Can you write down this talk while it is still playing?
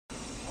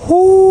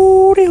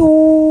Hooty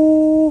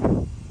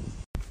hoo.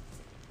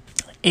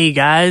 Hey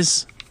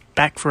guys,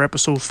 back for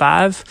episode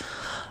 5.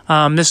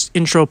 This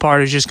intro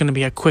part is just going to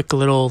be a quick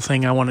little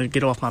thing I want to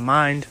get off my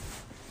mind.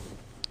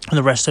 And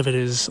the rest of it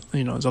is,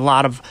 there's a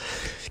lot of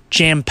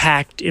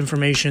jam-packed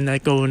information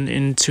that going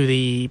into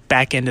the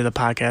back end of the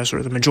podcast,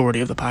 or the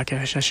majority of the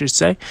podcast, I should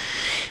say.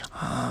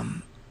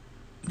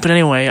 But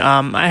anyway,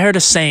 I heard a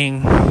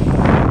saying,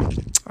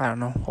 I don't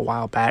know, a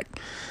while back,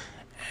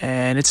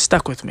 and it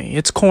stuck with me.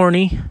 It's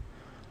corny,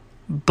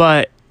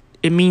 but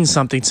it means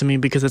something to me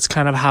because it's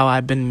kind of how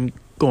I've been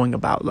going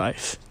about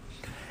life.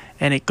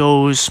 And it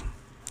goes,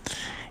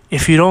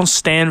 if you don't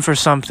stand for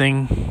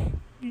something,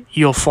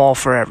 you'll fall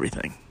for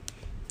everything.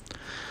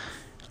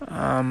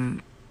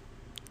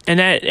 And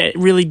that it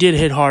really did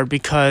hit hard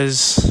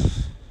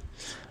because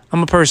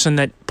I'm a person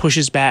that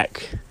pushes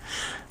back.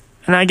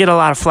 And I get a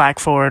lot of flack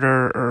for it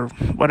or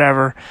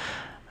whatever.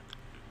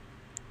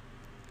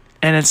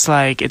 And it's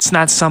like, it's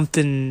not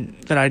something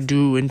that I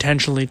do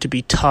intentionally to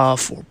be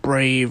tough or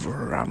brave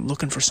or I'm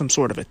looking for some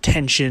sort of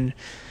attention.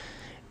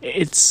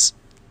 I've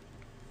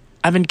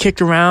been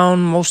kicked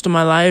around most of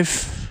my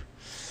life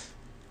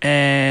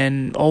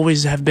and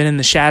always have been in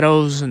the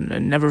shadows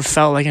and never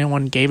felt like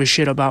anyone gave a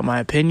shit about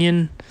my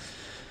opinion.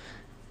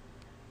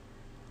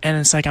 And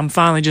it's like, I'm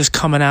finally just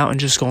coming out and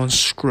just going,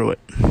 screw it.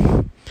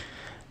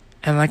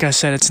 And like I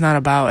said, it's not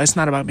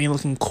about me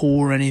looking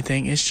cool or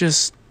anything. It's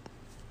just,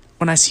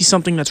 when I see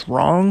something that's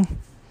wrong,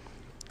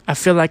 I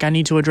feel like I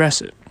need to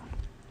address it.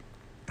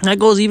 And that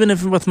goes even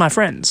if with my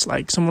friends,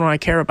 like someone I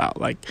care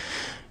about. Like,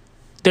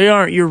 they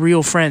aren't your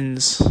real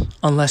friends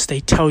unless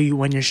they tell you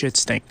when your shit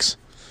stinks.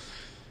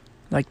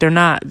 Like, they're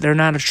not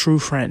a true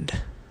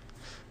friend.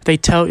 They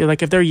tell you,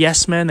 like, if they're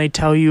yes men, they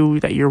tell you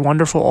that you're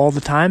wonderful all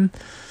the time,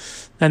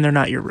 then they're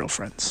not your real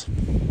friends.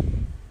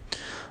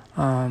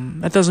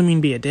 That doesn't mean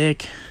be a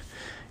dick.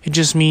 It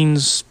just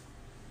means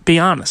be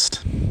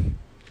honest.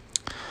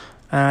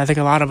 I think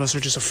a lot of us are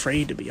just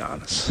afraid to be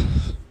honest.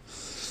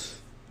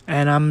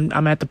 And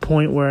I'm at the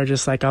point where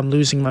just like I'm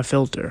losing my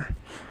filter.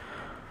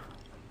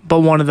 But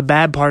one of the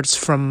bad parts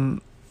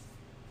from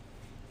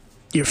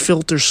your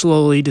filter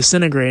slowly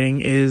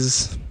disintegrating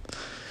is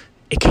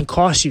it can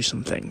cost you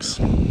some things.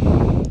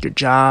 Your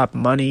job,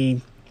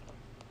 money,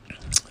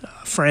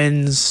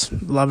 friends,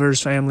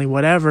 lovers, family,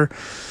 whatever.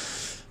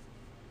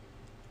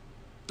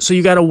 So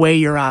you got to weigh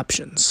your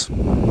options,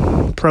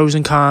 pros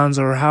and cons,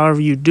 or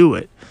however you do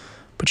it.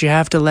 But you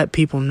have to let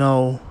people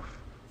know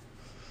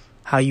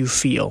how you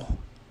feel.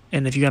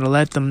 And if you got to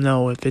let them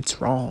know if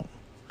it's wrong.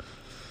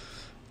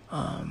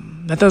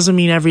 That doesn't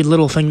mean every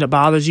little thing that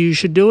bothers you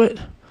should do it.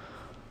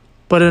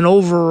 But an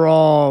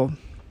overall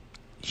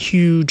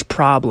huge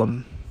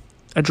problem,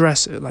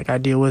 address it. Like I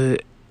deal with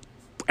it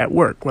at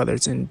work, whether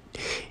it's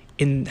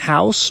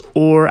in-house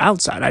or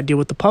outside. I deal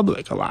with the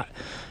public a lot.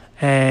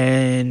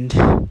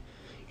 And,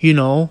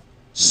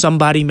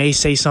 somebody may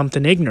say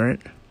something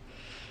ignorant.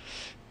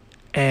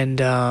 And,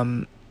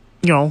 like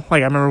I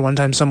remember one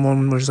time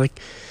someone was like,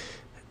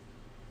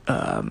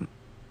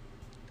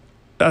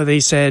 they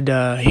said,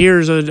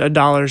 here's a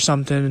dollar or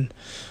something.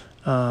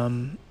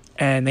 And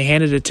they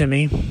handed it to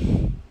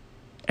me.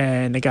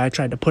 And the guy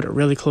tried to put it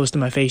really close to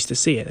my face to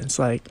see it. And it's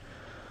like,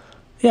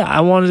 yeah, I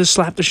wanted to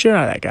slap the shit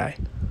out of that guy.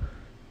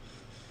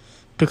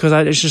 Because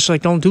it's just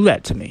like, don't do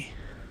that to me.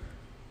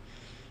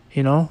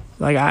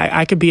 Like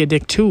I could be a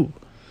dick too.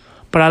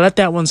 But I let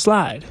that one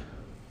slide.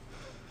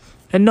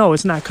 And no,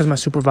 it's not because my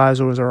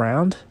supervisor was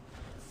around.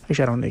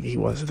 Actually, I don't think he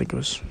was. I think it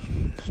was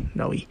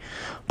Noe.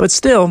 But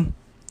still,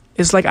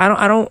 it's like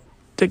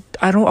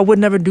I would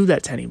never do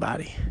that to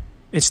anybody.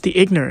 It's the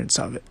ignorance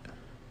of it.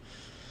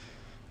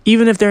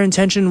 Even if their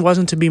intention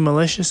wasn't to be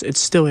malicious, it's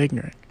still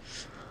ignorant.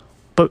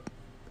 But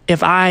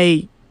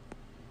obviously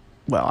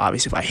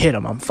if I hit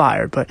him, I'm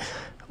fired,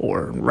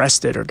 or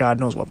arrested, or God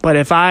knows what. But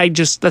if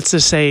let's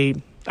just say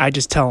I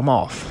just tell him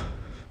off,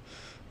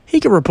 he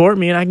could report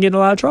me and I can get in a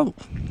lot of trouble.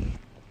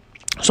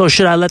 So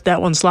should I let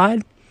that one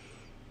slide?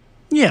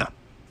 Yeah.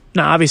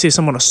 Now, obviously, if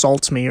someone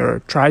assaults me or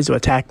tries to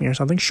attack me or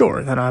something,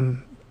 sure, then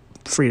I'm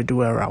free to do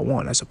whatever I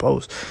want, I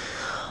suppose.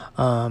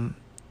 But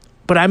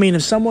I mean,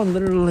 if someone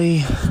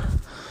literally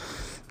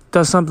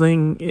does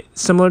something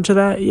similar to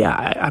that,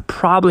 yeah, I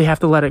probably have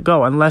to let it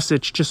go, unless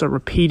it's just a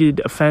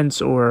repeated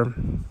offense, or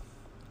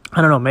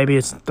I don't know, maybe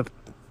it's the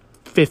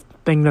 5th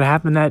thing that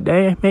happened that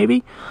day,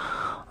 maybe,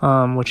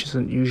 which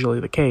isn't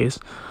usually the case.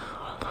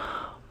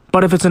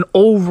 But if it's an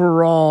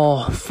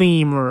overall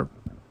theme or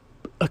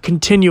a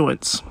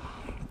continuance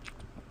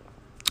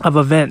of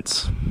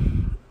events,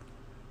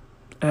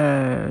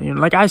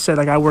 like I said,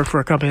 like I work for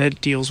a company that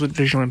deals with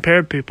visually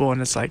impaired people, and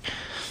it's like,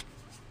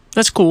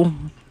 that's cool.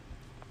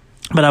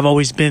 But I've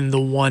always been the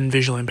one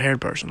visually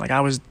impaired person. Like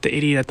I was the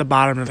idiot at the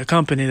bottom of the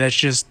company that's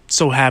just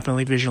so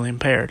happily visually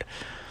impaired.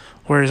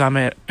 Whereas I'm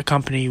at a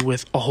company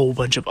with a whole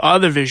bunch of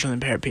other visually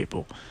impaired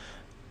people.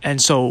 And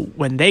so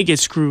when they get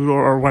screwed,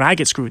 or when I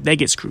get screwed, they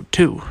get screwed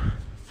too.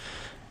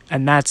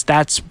 And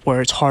that's where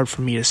it's hard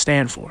for me to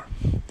stand for.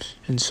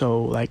 And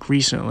so, like,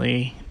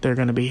 recently, they're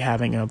going to be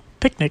having a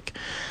picnic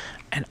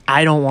and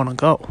I don't want to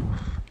go,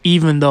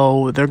 even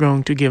though they're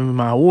going to give me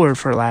my award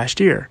for last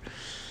year.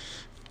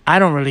 I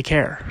don't really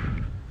care,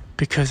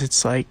 because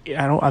it's like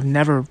I've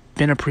never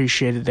been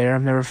appreciated there.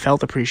 I've never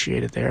felt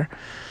appreciated there.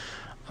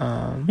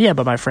 Yeah,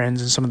 by my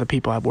friends and some of the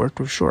people I've worked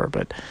with, sure,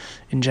 but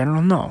in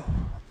general, no.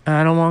 And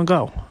I don't want to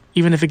go,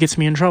 even if it gets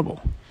me in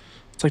trouble.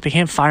 It's like they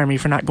can't fire me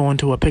for not going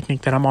to a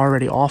picnic that I'm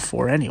already off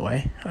for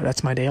anyway.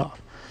 That's my day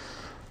off.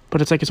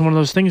 But it's like, it's one of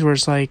those things where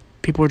it's like,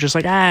 people are just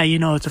like,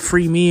 it's a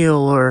free meal,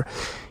 or,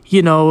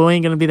 it ain't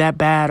going to be that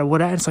bad, or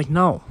whatever. It's like,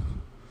 no.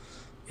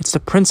 It's the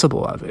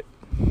principle of it.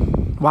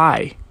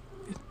 Why?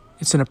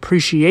 It's an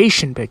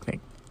appreciation picnic.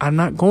 I'm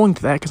not going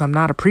to that because I'm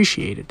not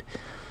appreciated.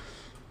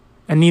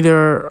 And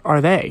neither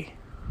are they.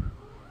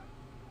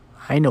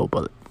 I know,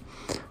 but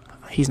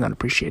he's not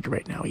appreciated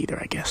right now either,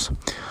 I guess.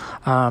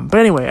 But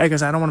anyway, I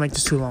guess I don't want to make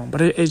this too long.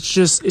 But it's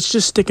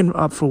just sticking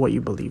up for what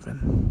you believe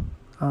in.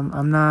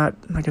 I'm not,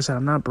 like I said,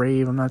 I'm not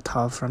brave. I'm not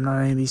tough. I'm not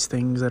any of these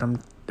things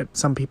that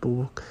some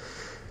people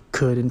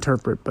could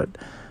interpret. But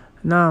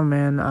no,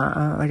 man.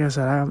 Like I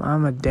said,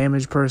 I'm a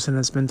damaged person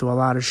that's been through a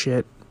lot of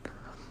shit.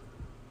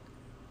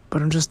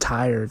 But I'm just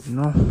tired,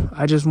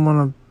 I just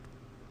want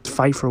to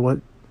fight for what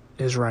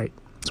is right.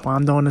 That's why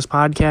I'm doing this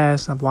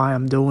podcast. That's why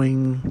I'm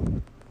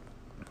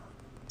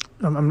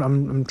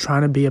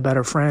trying to be a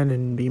better friend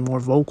and be more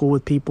vocal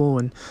with people,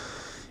 and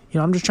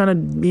I'm just trying to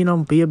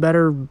be a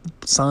better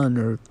son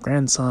or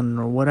grandson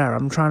or whatever.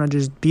 I'm trying to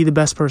just be the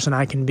best person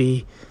I can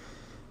be,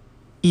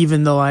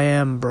 even though I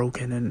am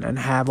broken and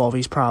have all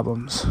these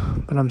problems.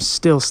 But I'm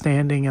still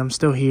standing. I'm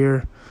still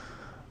here,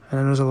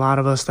 and there's a lot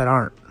of us that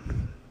aren't.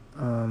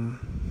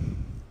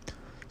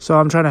 So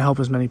I'm trying to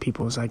help as many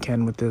people as I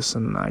can with this,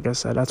 and like I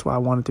said, that's why I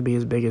want it to be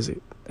as big as it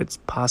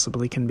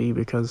possibly can be,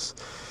 because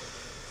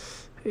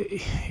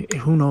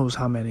who knows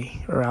how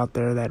many are out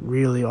there that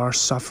really are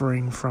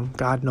suffering from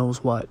God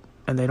knows what,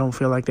 and they don't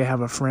feel like they have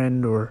a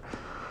friend or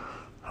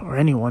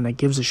anyone that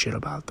gives a shit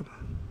about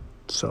them.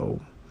 So,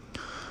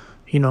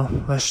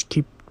 let's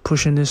keep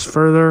pushing this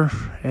further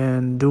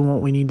and doing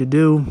what we need to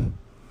do.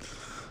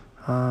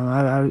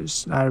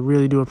 I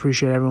really do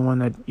appreciate everyone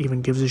that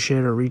even gives a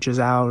shit or reaches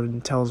out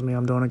and tells me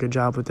I'm doing a good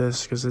job with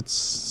this,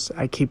 because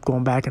I keep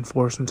going back and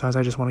forth. Sometimes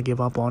I just want to give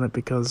up on it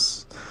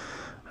because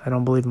I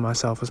don't believe in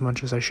myself as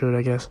much as I should,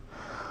 I guess.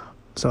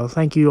 So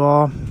thank you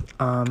all.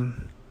 The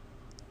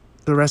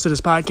rest of this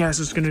podcast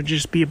is going to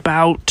just be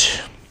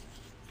about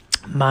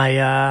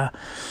the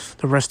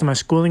rest of my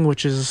schooling,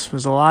 which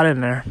there's a lot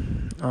in there.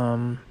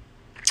 I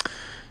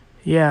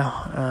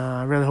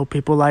really hope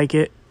people like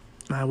it.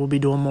 I will be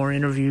doing more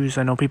interviews.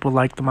 I know people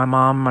liked my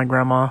mom, my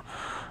grandma.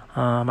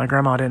 My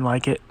grandma didn't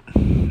like it.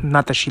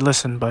 Not that she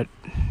listened, but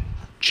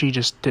she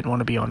just didn't want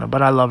to be on it.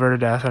 But I love her to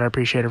death, and I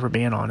appreciate her for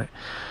being on it.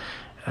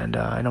 And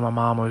I know my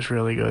mom was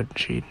really good.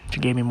 She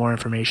gave me more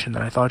information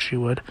than I thought she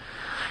would.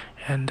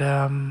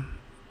 And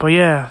but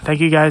yeah, thank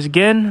you guys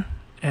again.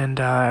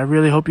 And I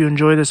really hope you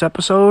enjoy this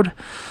episode.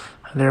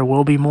 There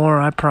will be more,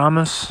 I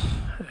promise.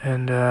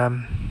 And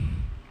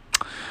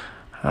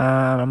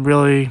I'm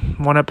really,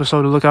 one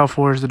episode to look out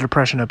for is the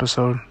depression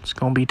episode. It's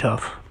going to be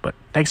tough. But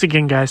thanks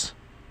again, guys.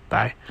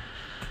 Bye.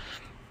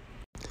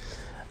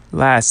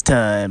 Last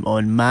time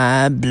on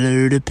My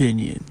Blurred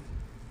Opinion.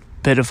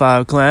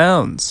 Pedophile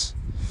clowns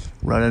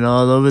running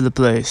all over the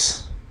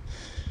place.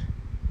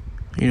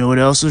 You know what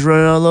else is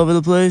running all over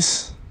the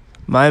place?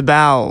 My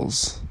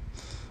bowels.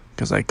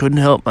 Because I couldn't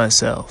help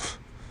myself.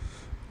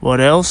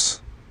 What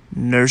else?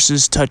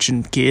 Nurses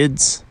touching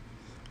kids.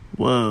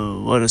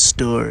 Whoa, what a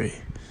story.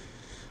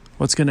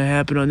 What's going to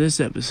happen on this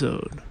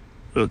episode?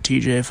 Will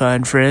TJ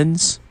find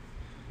friends?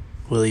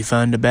 Will he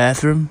find a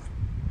bathroom?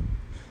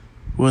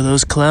 Will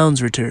those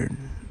clowns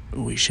return?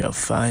 We shall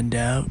find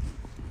out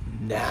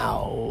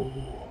now.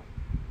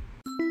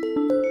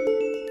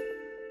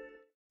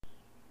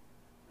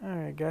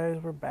 Alright guys,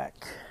 we're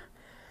back.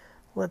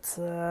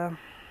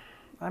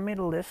 I made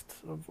a list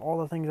of all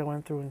the things I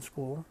went through in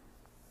school.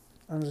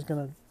 I'm just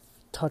going to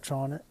touch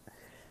on it.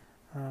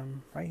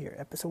 Right here,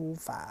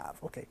 episode 5.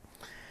 Okay.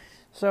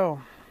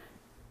 So,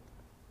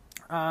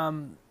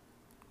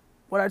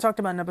 what I talked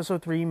about in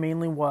episode 3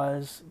 mainly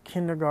was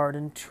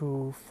kindergarten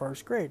to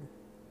first grade,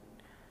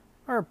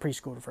 or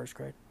preschool to first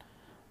grade.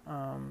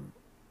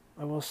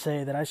 I will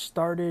say that I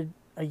started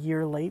a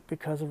year late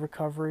because of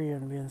recovery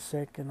and being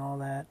sick and all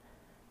that,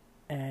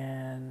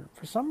 and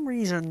for some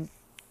reason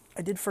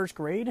I did first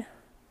grade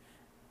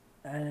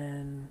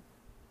and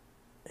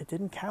it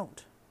didn't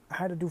count. I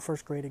had to do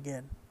first grade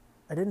again.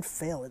 I didn't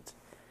fail it.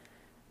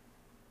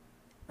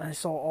 I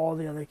saw all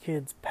the other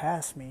kids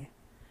pass me,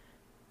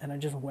 and I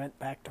just went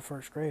back to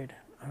first grade.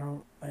 I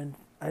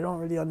don't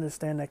really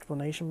understand the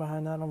explanation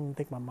behind that. I don't even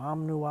think my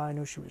mom knew why. I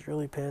knew she was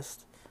really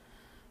pissed.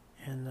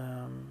 And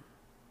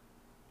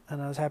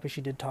I was happy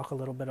she did talk a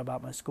little bit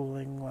about my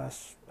schooling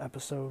last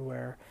episode,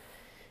 where,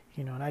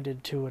 and I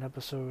did too in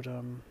episode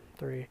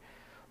 3,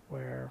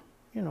 where,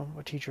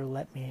 a teacher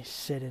let me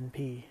sit and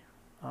pee.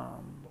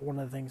 One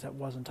of the things that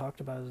wasn't talked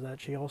about is that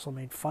she also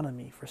made fun of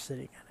me for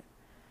sitting in it.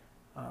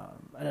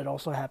 And it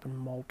also happened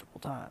multiple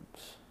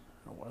times.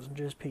 It wasn't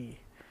just pee.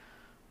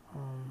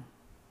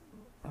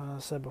 I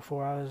said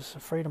before, I was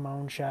afraid of my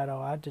own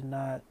shadow. I did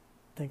not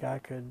think I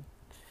could.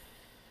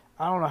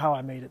 I don't know how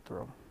I made it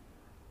through.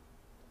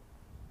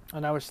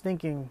 And I was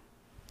thinking,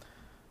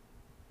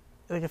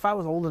 like, if I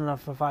was old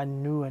enough, if I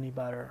knew any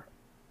better,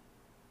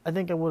 I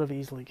think I would have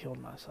easily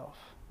killed myself.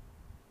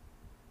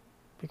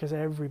 Because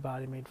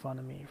everybody made fun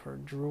of me for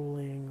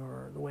drooling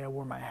or the way I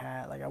wore my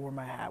hat. Like, I wore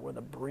my hat where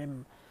the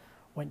brim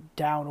went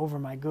down over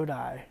my good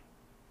eye.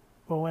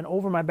 Well, it went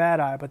over my bad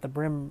eye, but the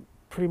brim,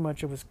 pretty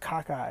much, it was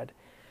cockeyed.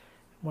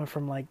 Went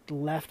from, like,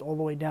 left all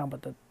the way down,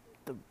 but the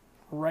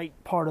right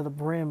part of the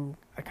brim,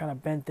 I kind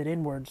of bent it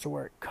inwards to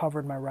where it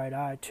covered my right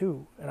eye,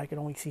 too. And I could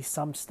only see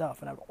some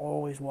stuff, and I'd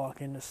always walk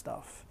into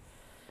stuff.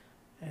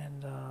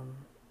 And,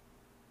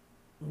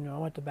 I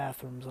went to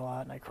bathrooms a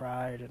lot, and I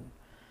cried, and,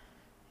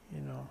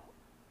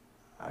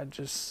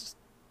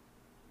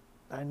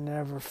 I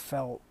never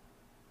felt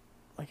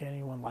like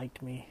anyone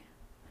liked me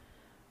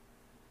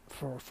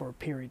for a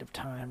period of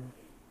time.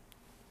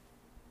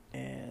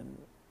 And,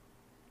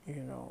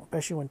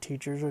 especially when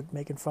teachers are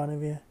making fun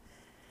of you,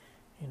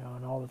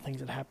 and all the things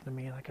that happened to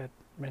me, like I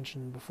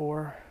mentioned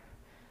before,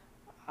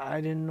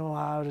 I didn't know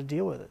how to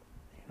deal with it.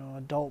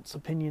 Adults'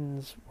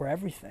 opinions were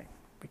everything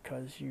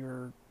because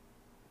you're,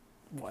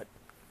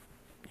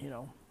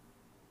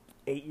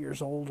 8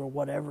 years old or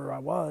whatever I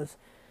was,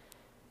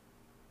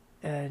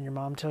 and your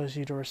mom tells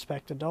you to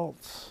respect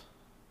adults.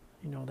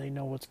 They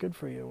know what's good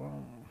for you.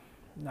 Well,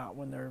 not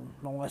when they're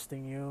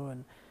molesting you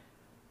and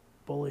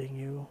bullying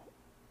you.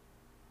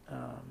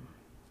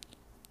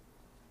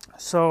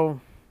 So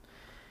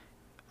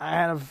I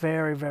had a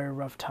very, very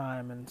rough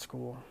time in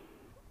school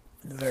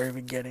in the very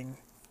beginning.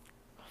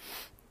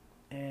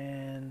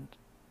 And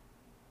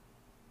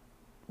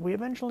we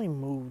eventually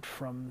moved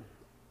from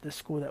the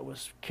school that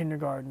was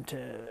kindergarten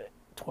to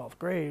 12th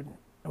grade,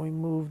 and we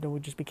moved and we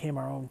just became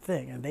our own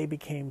thing, and they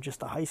became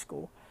just a high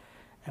school,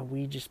 and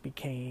we just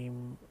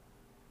became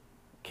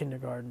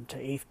kindergarten to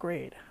 8th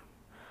grade.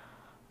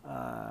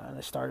 And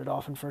I started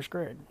off in 1st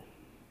grade.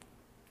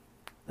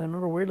 And I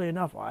remember, weirdly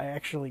enough, I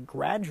actually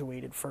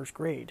graduated 1st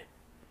grade.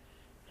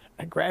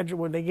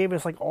 They gave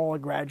us like all a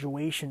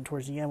graduation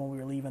towards the end when we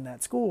were leaving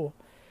that school.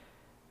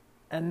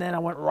 And then I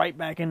went right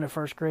back into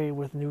 1st grade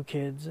with new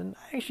kids, and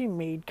I actually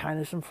made kind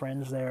of some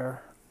friends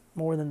there,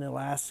 more than the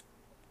last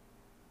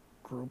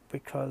group,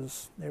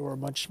 because they were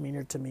much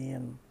meaner to me.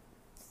 And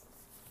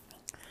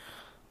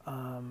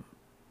I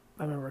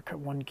remember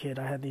one kid,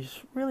 I had these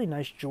really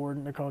nice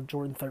they're called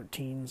Jordan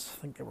 13s. I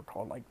think they were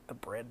called like the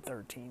Bread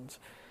 13s.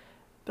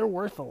 They're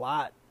worth a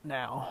lot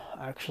now,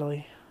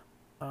 actually.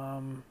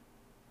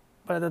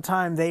 But at the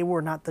time, they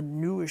were not the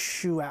newest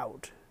shoe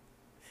out.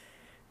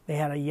 They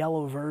had a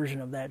yellow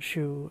version of that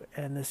shoe,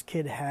 and this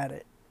kid had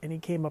it. And he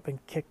came up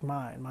and kicked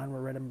mine. Mine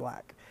were red and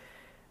black.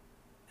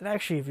 And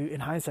actually, in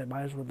hindsight,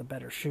 mine were the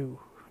better shoe.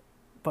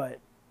 But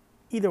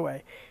either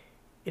way,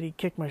 and he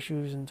kicked my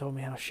shoes and told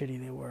me how shitty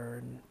they were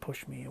and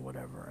pushed me or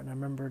whatever. And I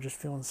remember just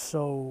feeling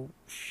so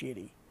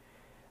shitty.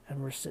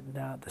 And we're sitting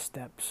down at the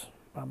steps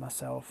by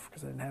myself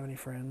because I didn't have any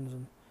friends.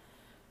 And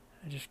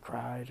I just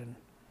cried and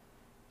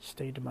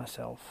stayed to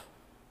myself.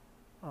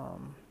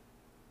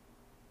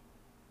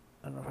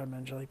 I don't know if I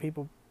mentioned, like,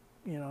 people,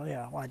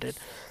 I did.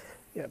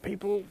 Yeah,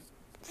 people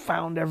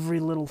found every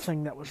little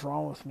thing that was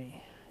wrong with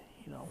me,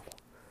 and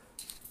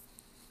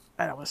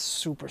I was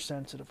super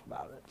sensitive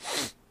about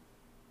it.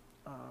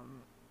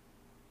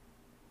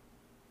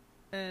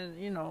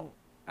 And,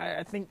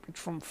 I think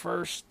from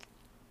 1st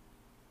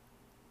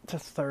to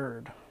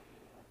 3rd,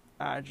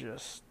 I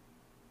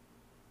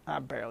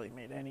barely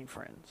made any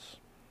friends.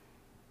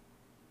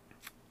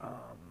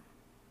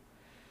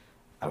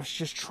 I was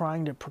just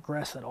trying to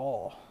progress at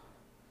all.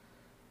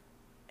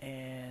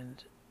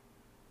 And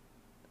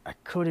I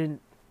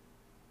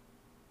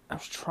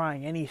was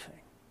trying anything.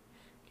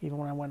 Even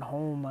when I went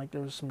home, like,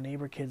 there was some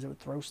neighbor kids that would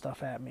throw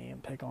stuff at me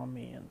and pick on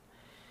me and,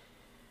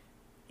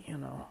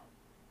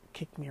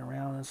 kick me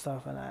around and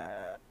stuff. And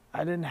I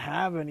didn't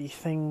have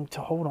anything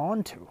to hold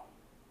on to.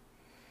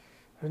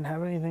 I didn't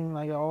have anything,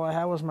 like, all I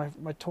had was my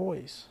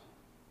toys,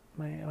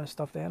 my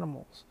stuffed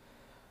animals.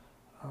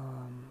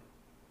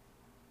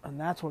 And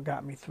that's what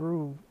got me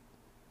through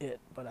it.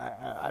 But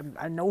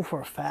I know for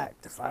a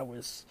fact if I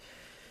was,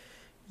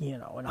 in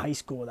high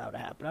school that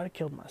would happen, I'd have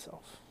killed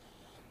myself.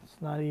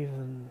 I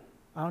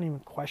don't even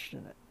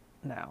question it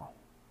now.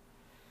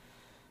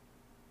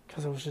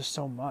 Because it was just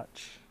so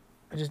much.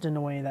 I just didn't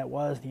know what any of that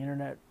was. The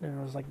internet, it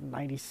was like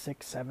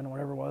 96, 7,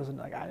 whatever it was, and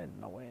like I didn't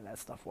know what any of that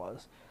stuff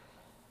was.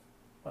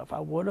 But if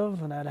I would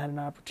have, and I'd had an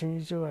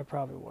opportunity to, I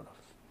probably would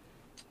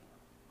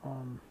have.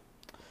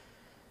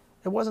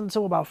 It wasn't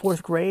until about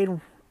 4th grade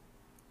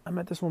I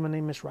met this woman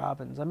named Miss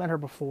Robbins. I met her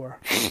before.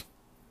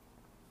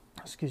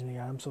 Excuse me,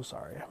 I'm so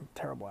sorry. I have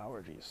terrible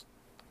allergies.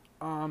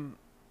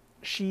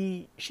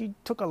 She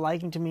took a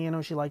liking to me. I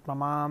know she liked my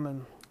mom,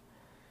 and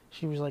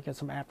she was like at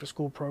some after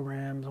school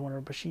programs or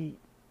whatever. But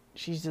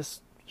she's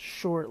this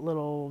short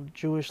little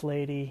Jewish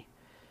lady,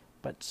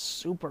 but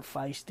super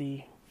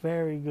feisty,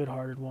 very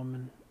good-hearted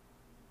woman.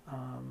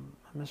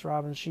 Miss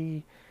Robbins,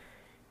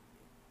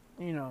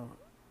 you know,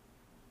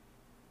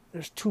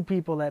 there's two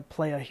people that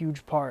play a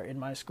huge part in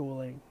my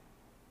schooling,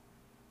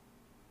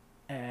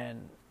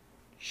 and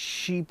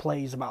she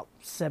plays about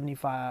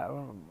 75,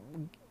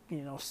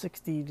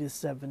 60 to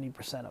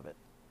 70% of it.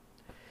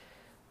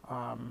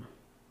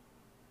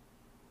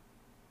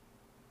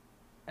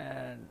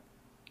 And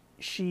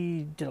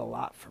she did a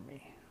lot for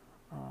me.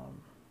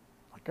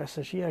 Like I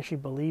said, she actually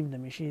believed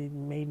in me. She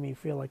made me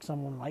feel like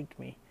someone liked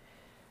me.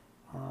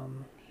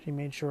 She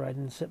made sure I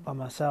didn't sit by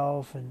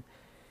myself, and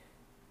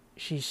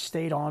she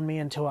stayed on me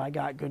until I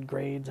got good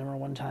grades. I remember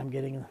one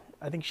time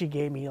I think she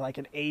gave me like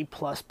an A+++,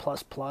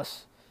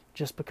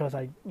 just because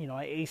I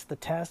aced the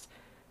test,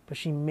 but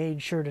she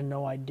made sure to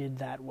know I did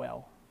that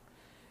well.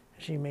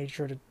 She made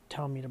sure to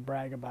tell me to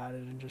brag about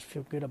it and just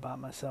feel good about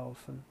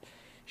myself, and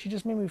she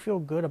just made me feel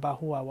good about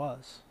who I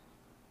was.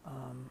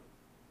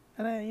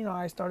 And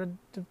I started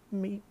to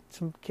meet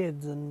some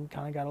kids and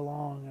kind of got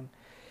along, and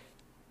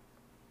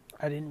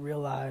I didn't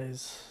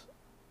realize,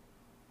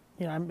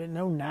 I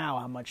know now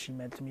how much she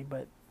meant to me,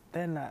 but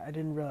then I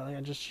didn't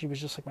realize, she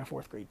was just like my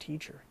 4th grade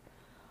teacher.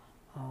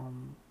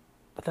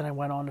 But then I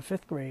went on to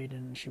 5th grade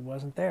and she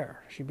wasn't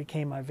there. She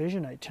became my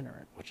vision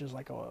itinerant, which is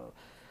like a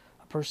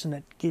person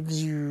that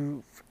gives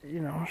you,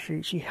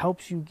 she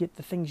helps you get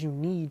the things you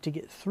need to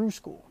get through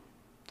school.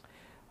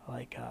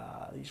 Like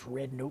these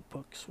red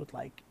notebooks with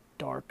like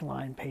dark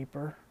line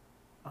paper,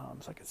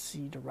 so I could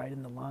see to write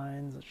in the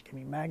lines. She gave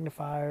me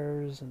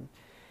magnifiers and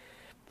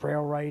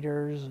Braille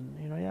writers,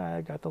 and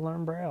I got to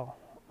learn Braille.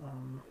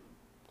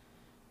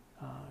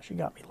 She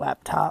got me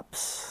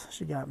laptops.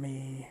 She got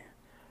me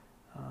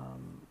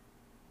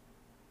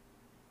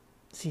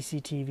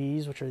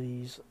CCTVs, which are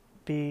these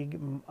big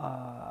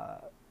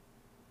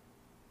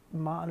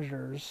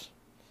monitors,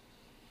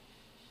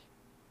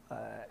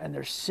 and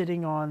they're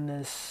sitting on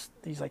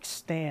these like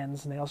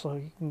stands, and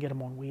you can get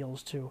them on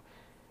wheels too,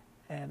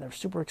 and they're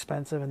super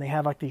expensive, and they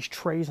have like these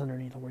trays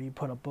underneath where you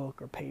put a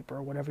book or paper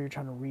or whatever you're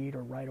trying to read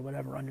or write or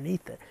whatever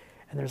underneath it,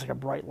 and there's like a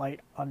bright light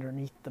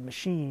underneath the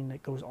machine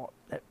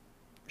that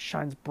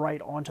shines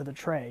bright onto the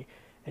tray,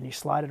 and you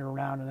slide it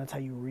around, and that's how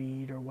you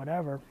read or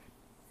whatever.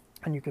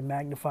 And you can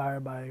magnify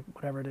by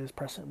whatever it is,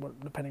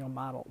 depending on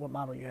what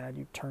model you had.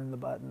 You turn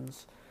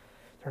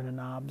the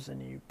knobs,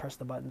 and you press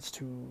the buttons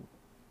to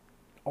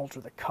alter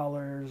the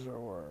colors,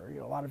 or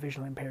a lot of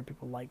visually impaired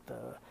people like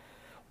the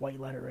white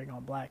lettering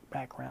on black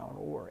background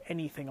or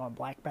anything on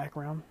black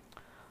background.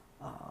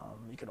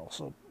 You can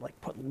also like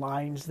put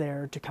lines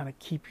there to kind of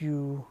keep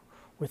you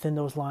within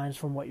those lines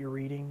from what you're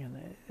reading, and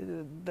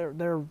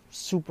they're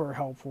super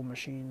helpful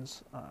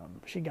machines.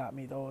 She got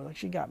me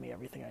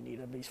everything I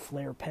needed. These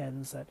flare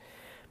pens that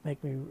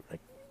make me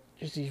like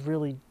just these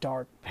really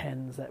dark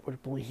pens that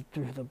would bleed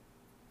through the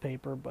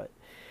paper, but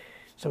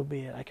so be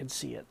it. I could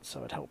see it,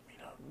 so it helped me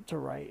to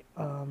write.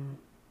 But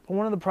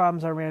one of the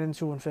problems I ran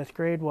into in 5th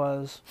grade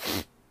was,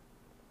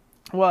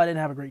 I didn't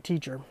have a great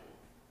teacher,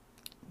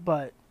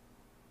 but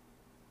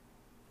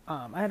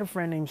I had a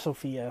friend named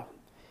Sophia.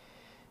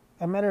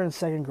 I met her in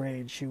 2nd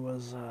grade. She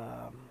was,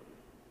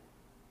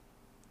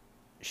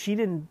 she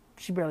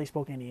barely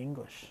spoke any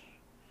English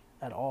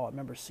at all. I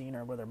remember seeing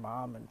her with her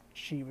mom, and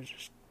she was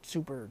just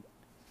super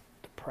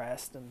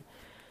depressed, and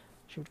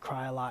she would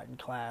cry a lot in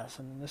class.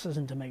 And this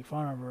isn't to make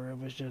fun of her. It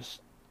was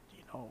just,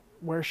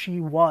 where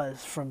she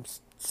was from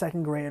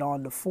 2nd grade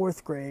on to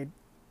 4th grade,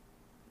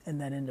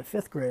 and then into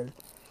 5th grade,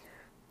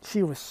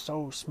 she was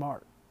so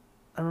smart.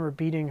 I remember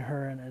beating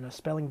her in a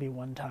spelling bee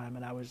one time,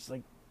 and I was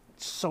like,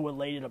 so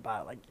elated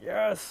about it, like,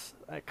 yes,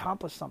 I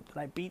accomplished something.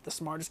 I beat the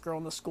smartest girl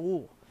in the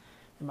school.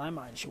 In my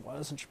mind, she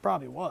was, and she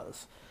probably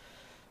was,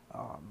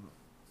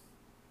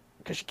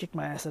 because she kicked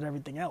my ass at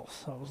everything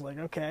else. So I was like,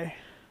 okay.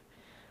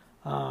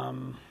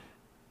 And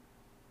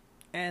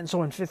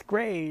so in 5th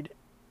grade,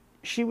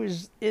 she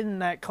was in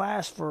that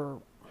class for a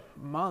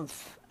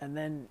month, and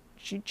then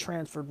she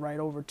transferred right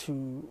over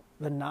to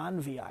the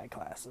non-VI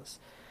classes.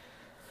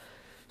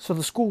 So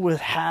the school was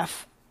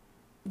half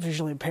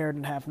visually impaired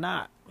and half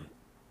not.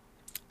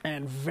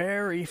 And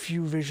very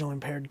few visually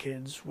impaired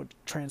kids would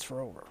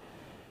transfer over.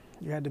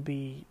 You had to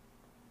be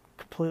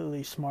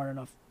completely smart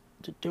enough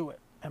to do it.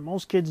 And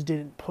most kids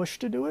didn't push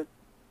to do it.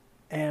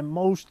 And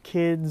most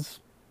kids,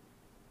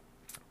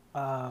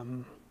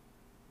 most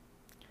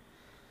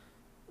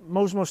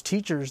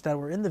teachers that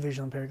were in the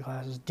visually impaired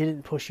classes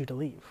didn't push you to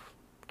leave.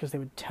 Because they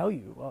would tell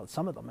you, well,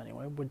 some of them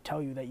anyway, would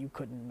tell you that you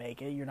couldn't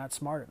make it, you're not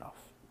smart enough.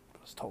 I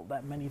was told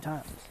that many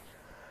times.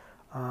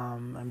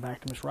 And back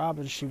to Miss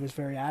Robbins, she was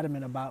very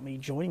adamant about me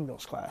joining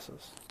those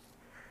classes.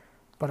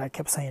 But I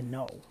kept saying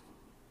no.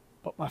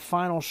 But my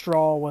final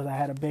straw was I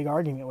had a big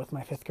argument with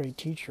my 5th grade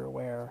teacher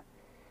where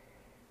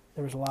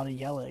there was a lot of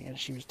yelling, and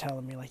she was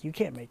telling me, like, you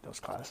can't make those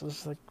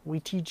classes. Like, we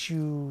teach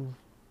you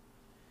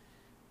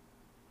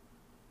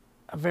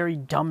a very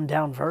dumbed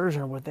down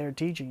version of what they're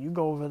teaching. You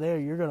go over there,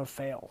 you're going to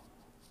fail.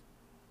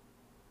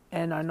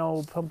 And I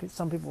know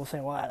some people will say,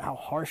 well, how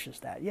harsh is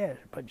that? Yeah,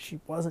 but she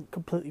wasn't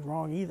completely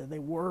wrong either. They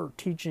were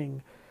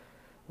teaching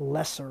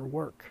lesser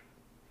work,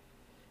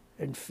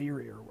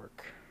 inferior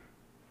work.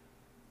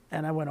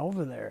 And I went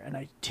over there, and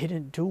I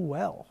didn't do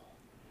well.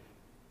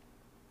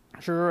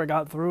 Sure, I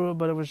got through it,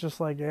 but it was just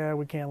like, yeah,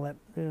 we can't let,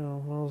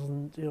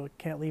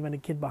 can't leave any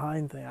kid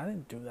behind thing. I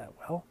didn't do that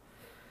well.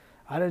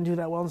 I didn't do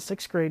that well in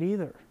 6th grade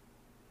either.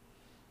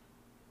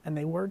 And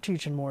they were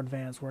teaching more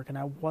advanced work, and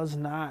I was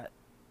not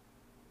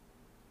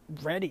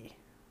ready.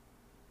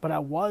 But I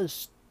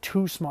was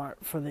too smart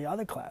for the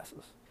other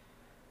classes.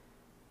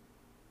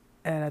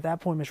 And at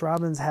that point, Miss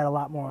Robbins had a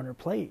lot more on her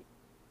plate,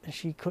 and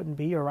she couldn't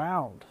be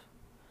around.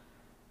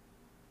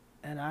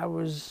 And I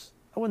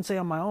wouldn't say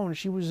on my own,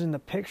 she was in the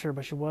picture,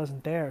 but she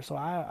wasn't there. So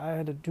I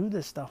had to do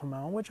this stuff on my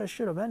own, which I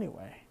should have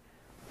anyway.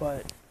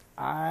 But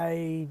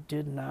I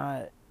did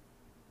not,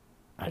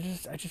 I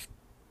just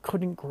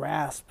couldn't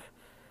grasp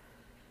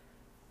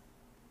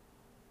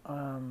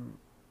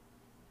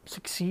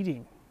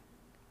succeeding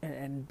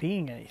and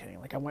being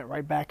anything. Like, I went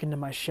right back into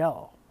my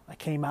shell. I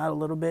came out a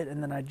little bit,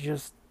 and then I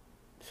just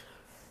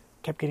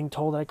kept getting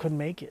told that I couldn't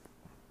make it.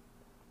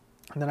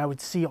 And then I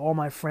would see all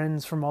my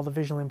friends from all the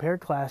visually impaired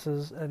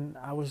classes, and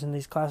I was in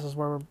these classes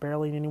where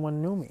barely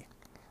anyone knew me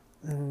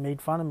and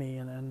made fun of me.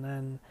 And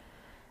then,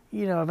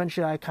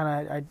 eventually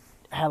I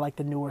had like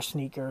the newer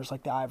sneakers,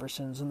 like the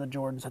Iversons and the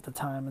Jordans at the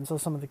time. And so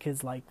some of the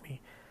kids liked me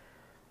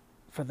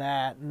for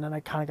that. And then I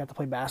kind of got to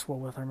play basketball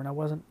with them, and I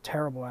wasn't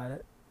terrible at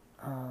it.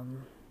 I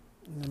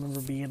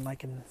remember being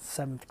like in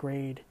 7th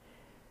grade,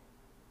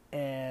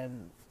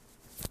 and,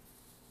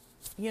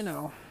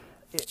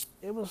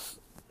 it was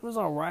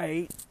all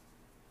right.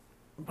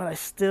 But I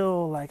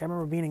still, I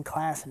remember being in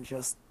class and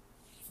just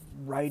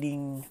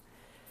writing,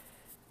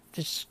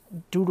 just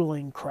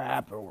doodling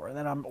crap, or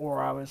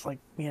I was like,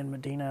 me and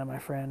Medina, my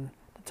friend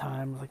at the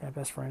time, was like my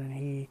best friend, and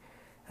he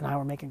and I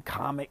were making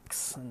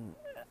comics, and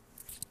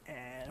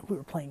we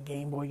were playing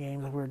Game Boy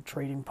games, like we were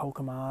trading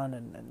Pokemon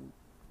and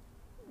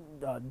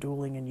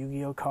dueling in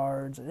Yu-Gi-Oh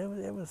cards, and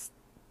it was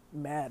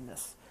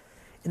madness.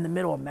 In the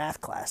middle of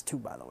math class too,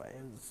 by the way.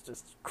 It was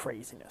just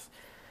craziness.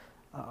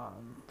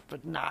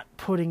 But not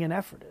putting an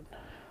effort in.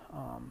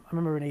 I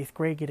remember in 8th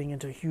grade getting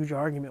into a huge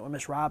argument with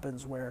Miss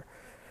Robbins where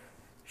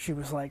she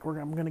was like,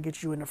 I'm going to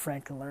get you into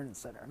Franklin Learning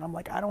Center. And I'm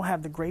like, I don't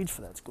have the grades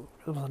for that school.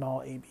 It was an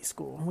all AB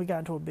school. And we got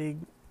into a big,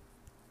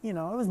 it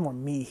was more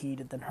me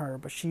heated than her,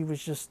 but she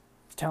was just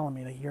telling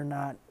me that you're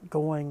not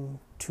going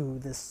to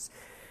this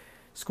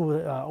school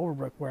at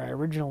Overbrook where I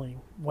originally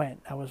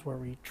went. That was where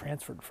we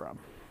transferred from,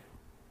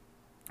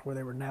 where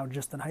they were now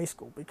just in high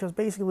school. Because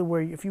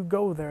basically if you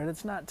go there, and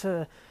it's not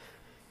to,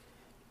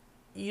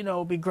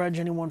 begrudge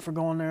anyone for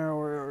going there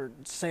or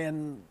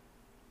saying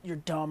you're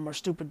dumb or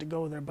stupid to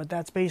go there, but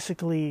that's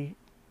basically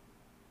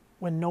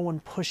when no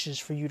one pushes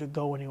for you to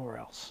go anywhere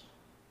else.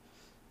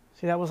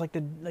 See, that was like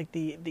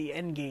the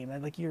end game.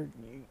 Like you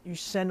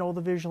send all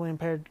the visually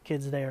impaired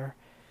kids there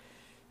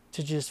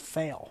to just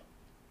fail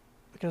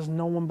because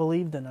no one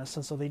believed in us,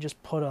 and so they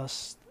just put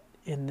us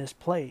in this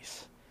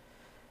place.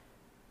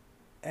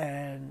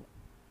 And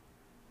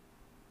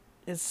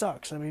it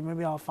sucks. I mean,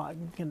 maybe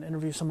can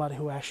interview somebody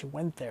who actually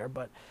went there,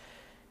 but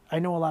I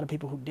know a lot of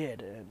people who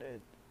did.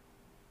 And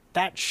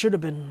that should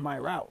have been my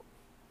route.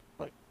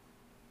 Like,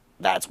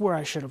 that's where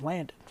I should have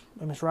landed.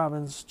 But Miss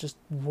Robbins just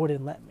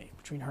wouldn't let me.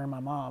 Between her and my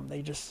mom,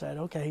 they just said,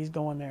 okay, he's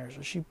going there.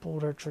 So she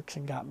pulled her tricks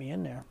and got me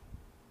in there.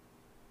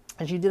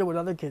 And she did it with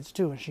other kids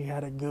too, and she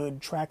had a good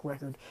track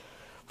record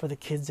for the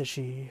kids that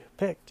she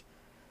picked.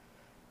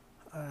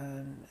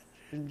 And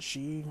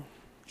she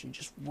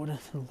just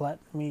wouldn't let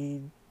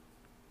me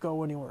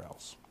go anywhere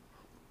else.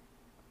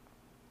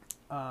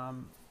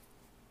 But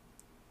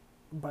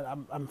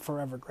I'm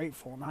forever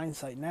grateful in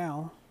hindsight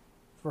now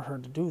for her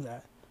to do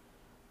that.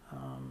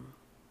 And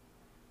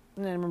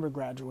then I remember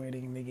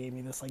graduating, and they gave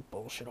me this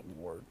bullshit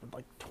award with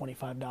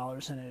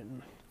 $25 in it.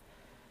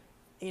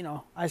 And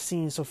I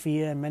seen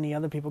Sophia and many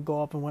other people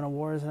go up and win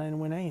awards, and I didn't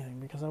win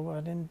anything because I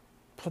didn't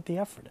put the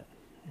effort in.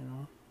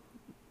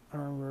 I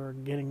remember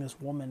getting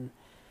this woman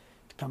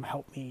to come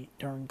help me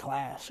during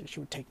class. She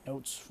would take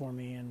notes for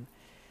me, and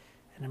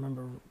I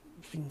remember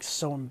being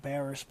so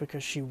embarrassed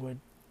because she would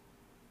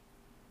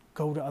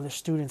go to other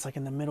students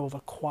in the middle of a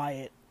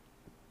quiet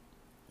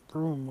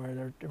room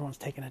where everyone's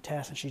taking a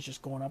test, and she's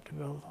just going up to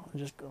people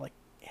and just go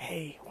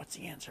hey, what's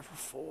the answer for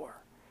 4?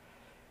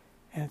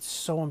 And it's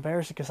so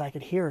embarrassing because I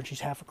could hear her, and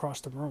she's half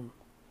across the room.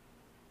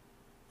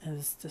 And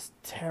it's just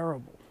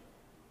terrible.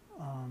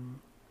 And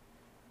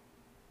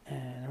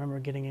I remember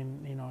getting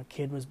in, a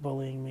kid was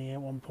bullying me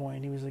at one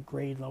point. He was a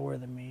grade lower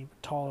than me,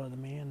 taller than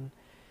me, and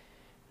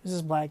this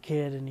is black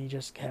kid, and he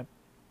just kept,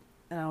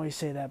 and I always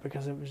say that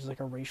because it was a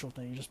racial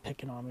thing, he just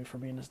picking on me for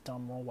being this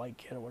dumb little white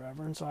kid or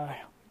whatever. And so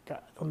I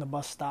got on the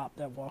bus stop,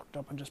 that walked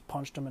up and just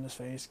punched him in his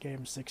face, gave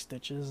him 6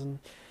 stitches, and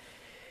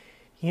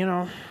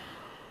I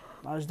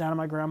was down at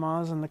my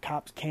grandma's, and the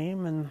cops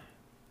came, and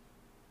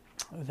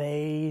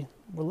they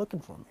were looking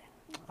for me.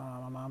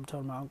 My mom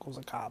told my uncle's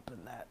a cop,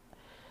 and that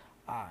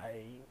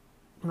I'm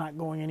not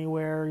going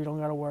anywhere, you don't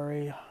gotta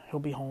worry, he'll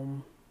be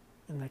home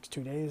in the next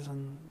 2 days.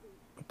 And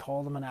we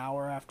called him an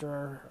hour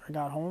after I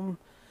got home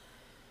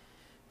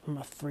from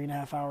a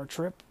 3.5-hour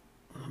trip,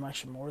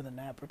 Actually more than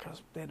that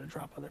because they had to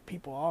drop other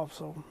people off,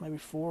 so maybe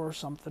 4 or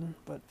something.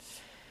 But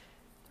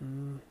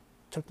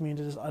took me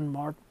into this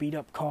unmarked,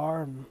 beat-up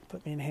car and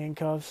put me in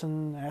handcuffs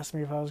and asked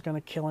me if I was going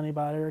to kill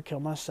anybody or kill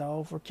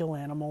myself or kill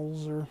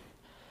animals or,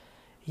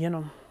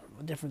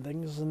 different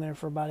things. In there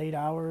for about 8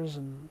 hours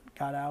and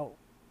got out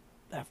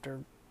after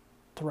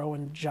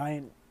throwing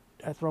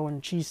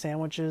cheese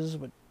sandwiches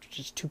with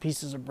just 2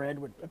 pieces of bread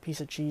with a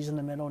piece of cheese in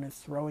the middle and then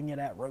throwing it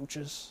at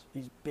roaches,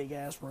 these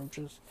big-ass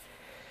roaches,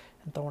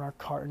 and throwing our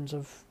cartons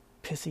of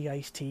pissy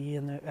iced tea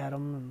at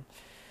them,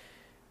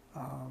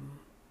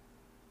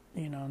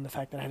 and the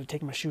fact that I had to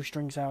take my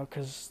shoestrings out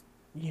because,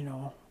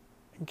 in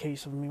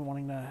case of me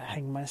wanting to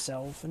hang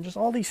myself, and just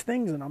all these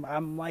things, and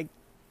I'm like,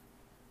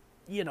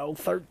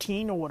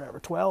 13 or whatever,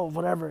 12,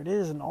 whatever it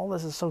is, and all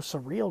this is so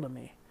surreal to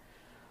me.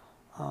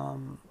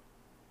 And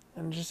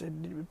just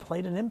it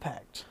played an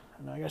impact.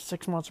 And I got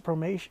 6 months of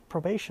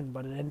probation,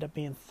 but it ended up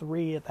being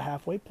 3 at the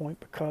halfway point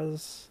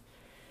because,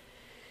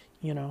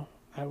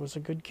 I was a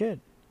good kid.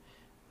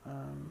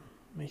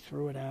 They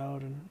threw it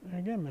out, and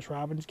again, Miss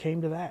Robbins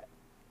came to that.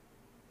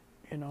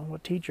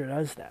 What teacher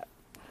does that?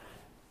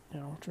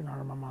 Between her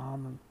and my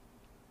mom and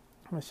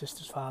my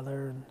sister's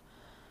father,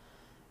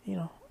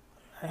 and,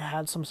 I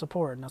had some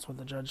support, and that's what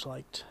the judge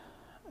liked.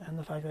 And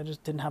the fact that I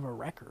just didn't have a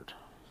record.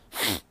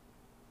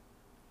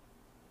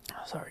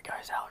 Sorry,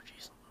 guys,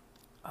 allergies.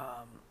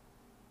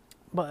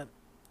 But,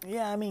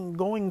 yeah,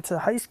 going to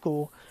high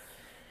school,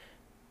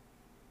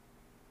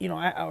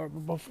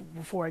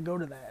 before I go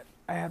to that,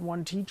 I had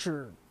one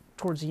teacher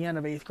towards the end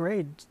of 8th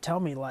grade tell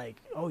me, like,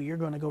 oh, you're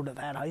going to go to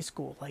that high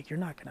school. Like, you're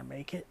not going to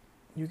make it.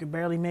 You can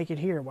barely make it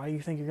here. Why do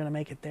you think you're going to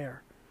make it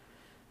there?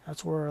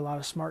 That's where a lot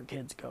of smart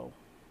kids go.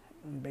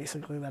 And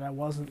basically that I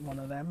wasn't one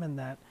of them and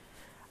that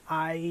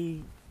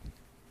I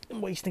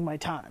am wasting my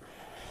time.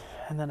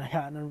 And then I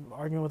got in an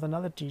argument with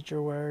another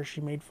teacher where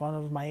she made fun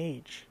of my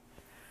age.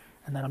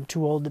 And that I'm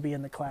too old to be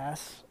in the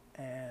class.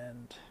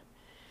 And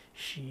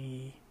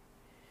she...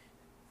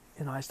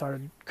 I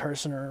started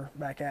cursing her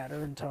back at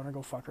her and telling her to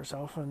go fuck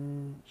herself,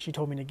 and she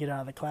told me to get out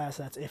of the class.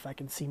 That's if I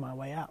can see my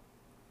way out.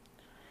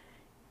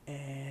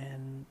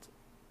 And,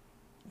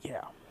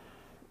 yeah.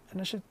 And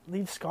it should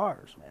leave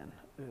scars, man.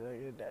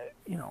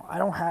 I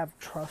don't have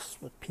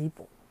trust with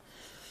people.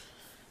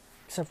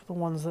 Except for the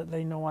ones that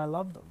they know I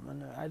love them.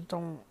 And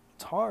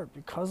it's hard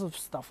because of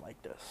stuff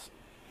like this.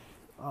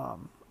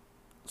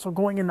 So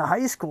going into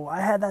high school,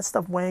 I had that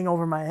stuff weighing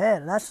over my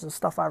head, and that's the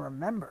stuff I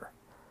remember.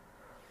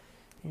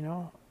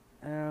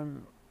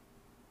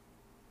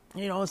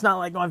 It's not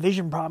like my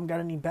vision problem got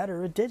any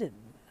better. It didn't.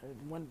 It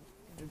went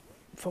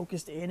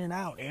focused in and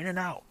out, and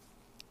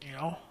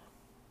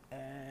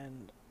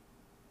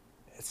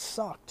it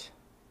sucked.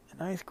 In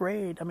 9th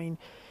grade,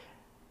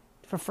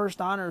 for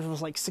first honors it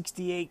was like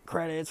 68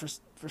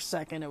 credits. For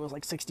second, it was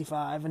like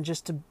 65, and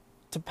just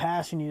to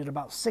pass, you needed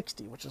about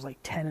 60, which is like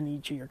 10 in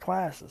each of your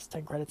classes,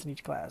 10 credits in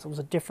each class. It was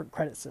a different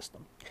credit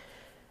system.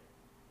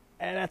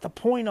 And at the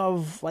point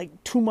of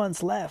like 2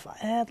 months left, I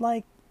had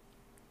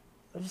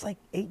it was like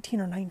 18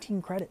 or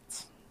 19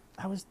 credits.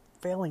 I was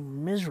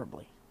failing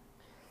miserably.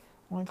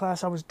 One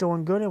class I was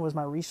doing good in was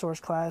my resource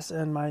class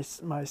and my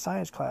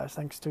science class,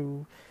 thanks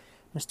to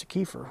Mr.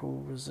 Kiefer, who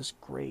was this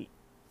great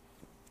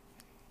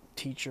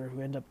teacher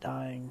who ended up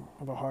dying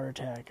of a heart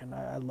attack. And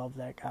I love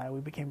that guy. We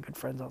became good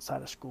friends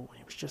outside of school.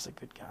 He was just a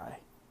good guy.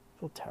 I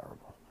feel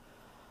terrible.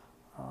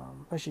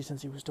 Especially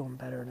since he was doing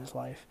better in his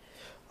life.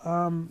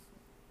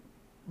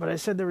 But I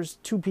said there was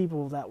 2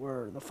 people that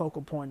were the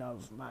focal point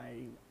of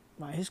my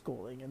high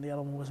schooling, and the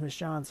other one was Miss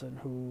Johnson,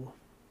 who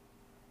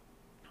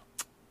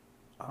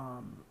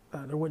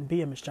there wouldn't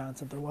be a Miss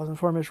Johnson if there wasn't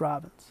for Miss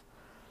Robbins.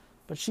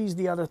 But she's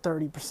the other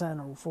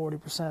 30% or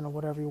 40% or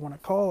whatever you want to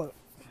call it.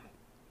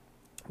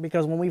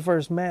 Because when we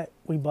first met,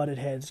 we butted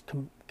heads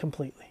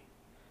completely.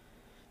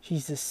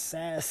 She's this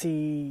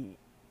sassy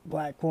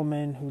black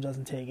woman who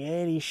doesn't take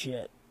any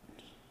shit.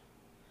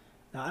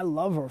 Now, I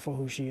love her for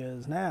who she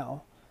is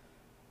now.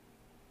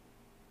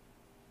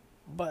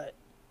 But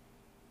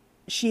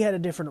she had a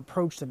different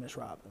approach to Miss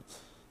Robbins.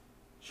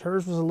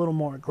 Hers was a little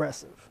more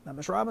aggressive. Now,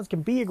 Miss Robbins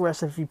can be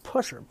aggressive if you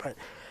push her, but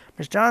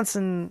Miss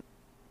Johnson,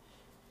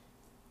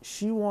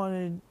 she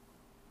wanted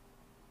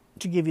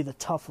to give you the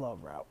tough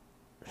love route.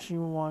 She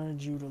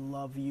wanted you to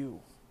love you.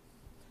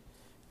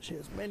 She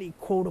has many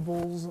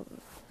quotables, a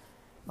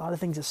lot of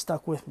things that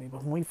stuck with me.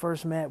 But when we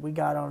first met, we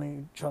got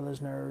on each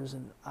other's nerves,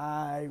 and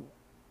I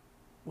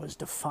was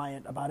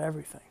defiant about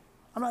everything.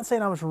 I'm not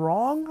saying I was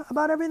wrong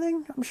about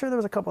everything. I'm sure there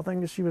was a couple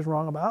things she was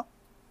wrong about.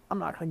 I'm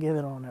not going to give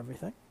it on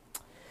everything.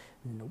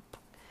 Nope.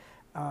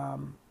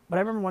 But I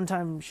remember one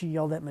time she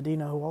yelled at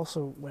Medina, who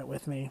also went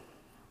with me.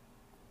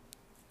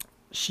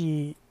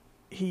 He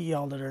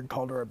yelled at her and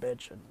called her a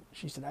bitch, and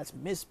she said, "That's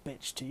Miss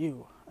Bitch to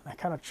you." And I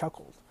kind of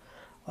chuckled.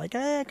 Like,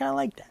 I kind of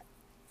like that.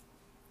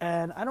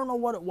 And I don't know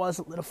what it was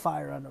that lit a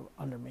fire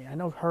under me. I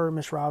know her and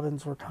Miss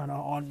Robbins were kind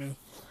of on me.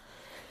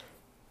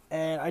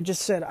 And I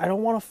just said, I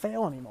don't want to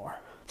fail anymore.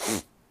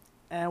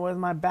 And with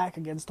my back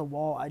against the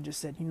wall, I just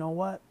said, you know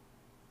what?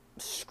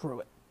 Screw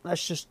it.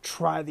 let's just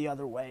try the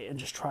other way and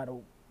just try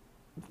to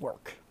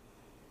work.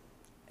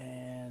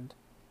 And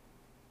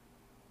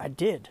I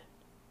did,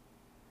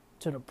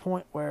 to the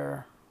point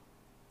where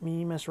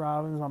me, Miss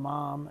Robbins, my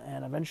mom,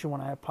 and eventually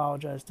when I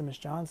apologized to Miss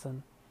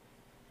Johnson,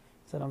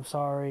 said, I'm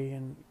sorry,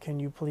 and can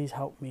you please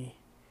help me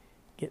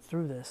get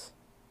through this?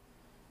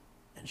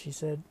 And she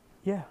said,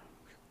 yeah,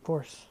 of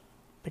course.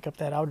 Pick up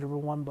that Algebra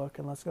 1 book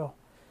and let's go.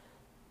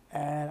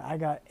 And I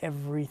got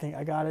everything.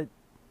 I got it.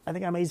 I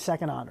think I made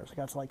second honors. I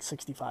got to like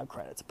 65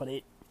 credits. But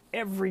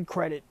every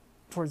credit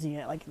towards the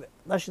end, like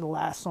especially the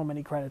last so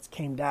many credits,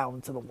 came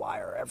down to the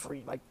wire.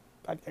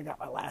 I got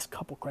my last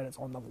couple credits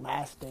on the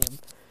last day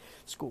of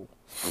school.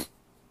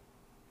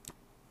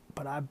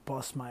 But I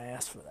bust my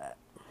ass for that.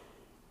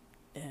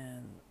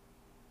 And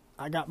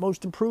I got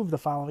most improved the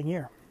following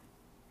year.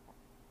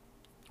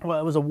 Well,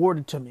 it was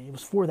awarded to me. It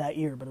was for that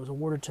year, but it was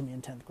awarded to me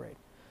in 10th grade.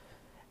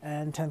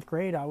 And 10th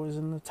grade, I was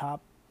in the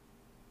top,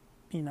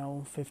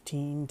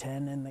 15,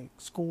 10 in the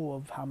school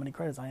of how many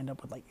credits. I ended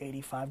up with like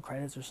 85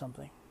 credits or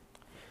something.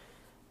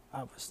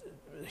 It was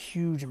a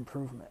huge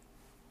improvement.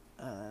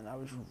 And I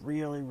was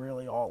really,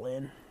 really all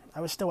in.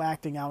 I was still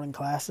acting out in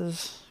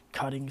classes,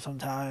 cutting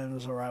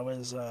sometimes, or I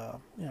was,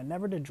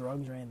 never did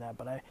drugs or any of that,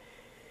 but I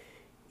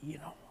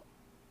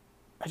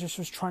just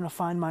was trying to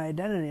find my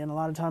identity, and a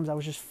lot of times I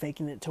was just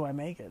faking it till I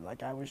make it.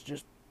 Like, I was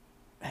just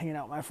hanging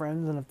out with my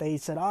friends, and if they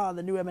said,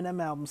 the new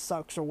Eminem album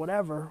sucks or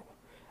whatever,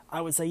 I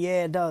would say,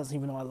 yeah, it does,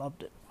 even though I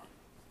loved it.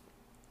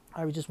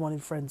 I just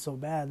wanted friends so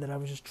bad that I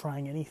was just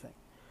trying anything.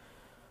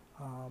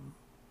 I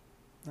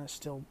was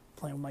still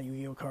playing with my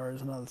Yu-Gi-Oh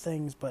cards and other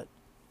things, but,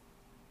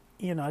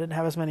 I didn't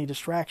have as many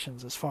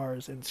distractions as far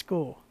as in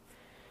school.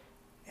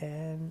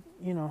 And,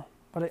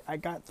 but I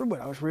got through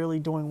it. I was really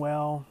doing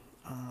well.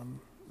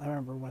 I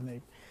remember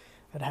when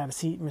I'd have a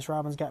seat, Miss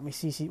Robbins got me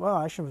actually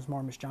it was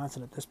more Miss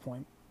Johnson at this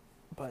point,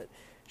 but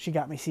she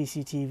got me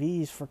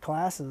CCTVs for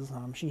classes.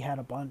 She had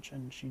a bunch,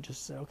 and she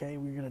just said, okay,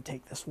 we're going to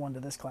take this one to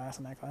this class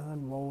and that class,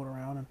 and roll it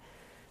around. And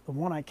the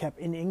one I kept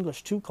in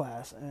English 2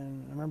 class,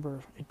 and I remember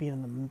it being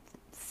in the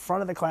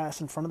front of the class,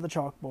 in front of the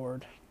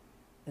chalkboard,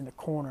 in the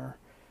corner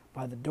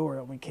by the door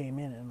that we came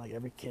in, and like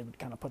every kid would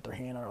kind of put their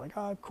hand on it, like,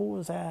 how cool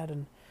is that?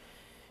 And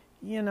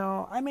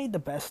I made the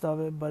best of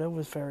it, but it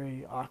was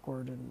very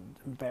awkward and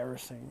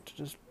embarrassing to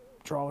just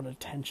draw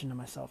attention to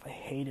myself. I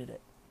hated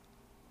it.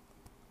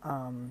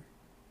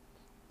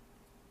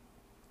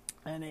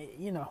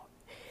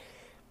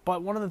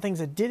 But one of the things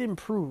that did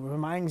improve,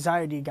 my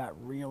anxiety got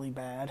really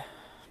bad,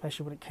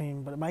 especially when it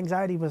came, but my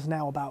anxiety was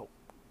now about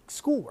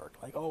schoolwork.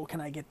 Like,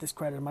 can I get this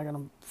credit? Am I going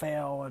to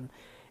fail? And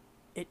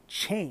it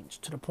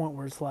changed to the point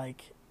where it's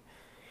like,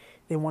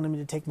 they wanted me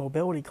to take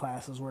mobility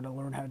classes where to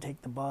learn how to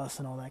take the bus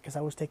and all that, because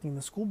I was taking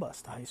the school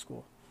bus to high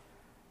school.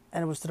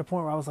 And it was to the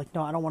point where I was like,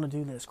 no, I don't want to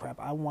do this crap.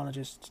 I want to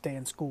just stay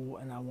in school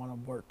and I want to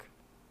work.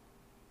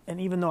 And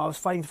even though I was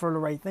fighting for the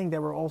right thing, they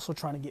were also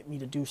trying to get me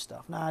to do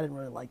stuff. Now, I didn't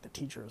really like the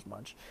teacher as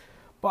much,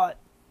 but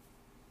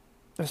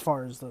as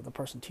far as the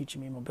person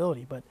teaching me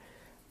mobility, but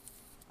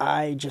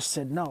I just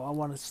said, no, I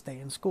want to stay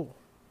in school.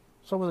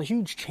 So it was a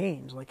huge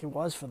change, like it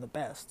was for the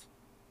best.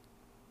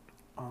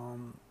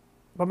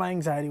 But my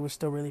anxiety was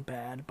still really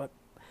bad. But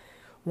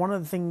one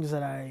of the things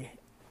that I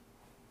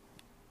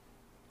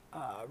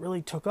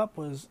really took up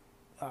was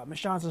Miss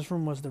Johnson's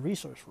room was the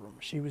resource room.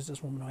 She was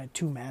this woman who had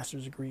 2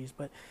 master's degrees,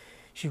 but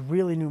she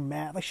really knew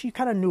math. Like, she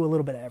kind of knew a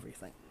little bit of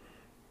everything.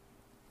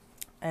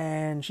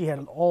 And she had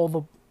all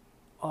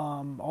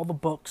the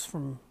books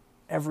from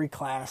every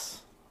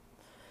class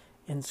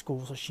in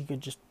school, so she could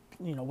just,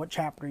 what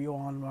chapter are you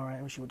on? All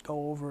right, she would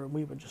go over, and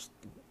we would just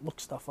look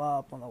stuff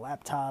up on the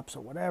laptops or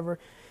whatever.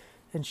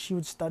 And she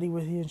would study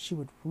with you, and she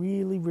would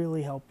really,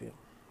 really help you.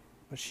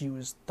 But she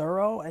was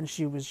thorough, and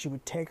she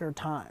would take her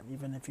time,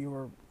 even if you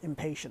were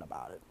impatient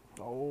about it.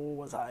 Oh,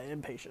 was I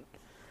impatient.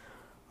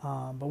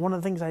 But one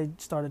of the things I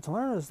started to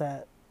learn is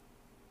that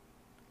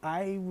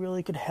I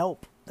really could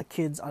help the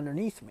kids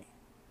underneath me.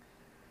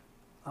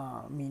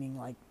 Meaning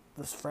like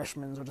the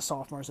freshmen or the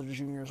sophomores or the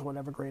juniors,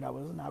 whatever grade I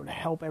was, and I would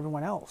help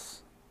everyone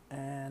else.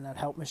 And I'd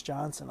help Miss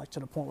Johnson, like to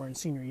the point where in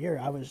senior year,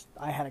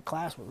 I had a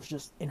class where it was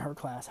just in her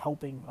class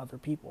helping other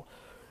people,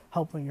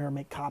 helping her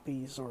make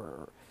copies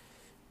or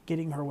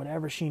getting her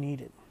whatever she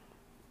needed.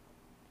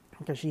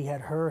 Because she had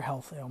her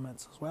health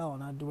ailments as well,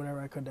 and I'd do whatever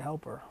I could to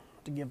help her,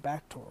 to give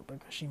back to her,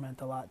 because she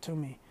meant a lot to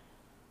me.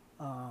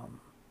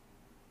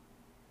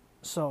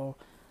 So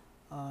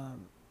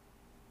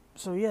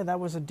yeah,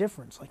 that was a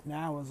difference. Like,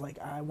 now it was like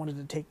I wanted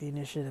to take the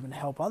initiative and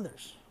help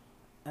others.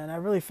 And I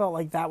really felt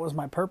like that was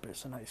my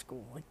purpose in high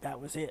school. Like,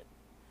 that was it.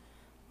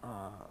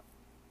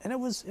 And it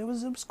was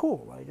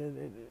cool. Like,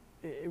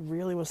 it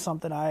really was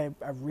something I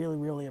really,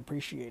 really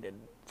appreciated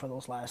for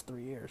those last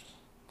 3 years.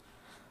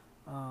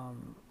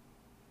 One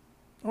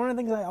of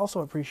the things I also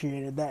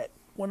appreciated that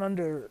went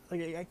under,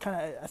 like,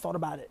 I thought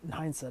about it in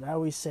hindsight. I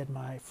always said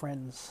my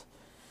friends,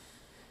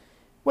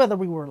 whether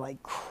we were like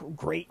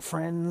great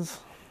friends,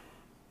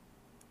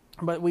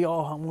 but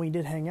when we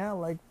did hang out,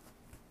 like,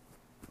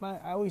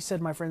 I always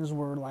said my friends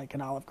were like an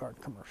Olive Garden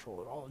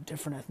commercial, all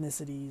different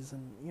ethnicities,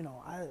 and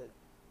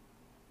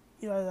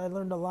I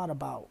learned a lot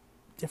about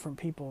different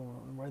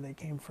people and where they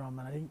came from,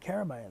 and I didn't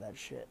care about any of that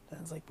shit. And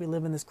it's like we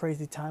live in this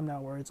crazy time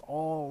now where it's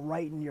all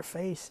right in your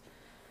face,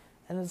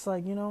 and it's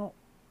like,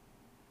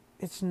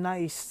 it's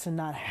nice to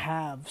not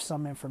have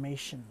some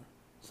information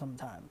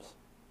sometimes.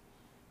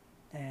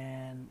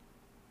 And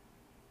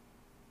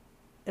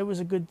it was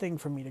a good thing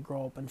for me to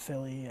grow up in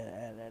Philly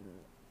and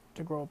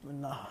to grow up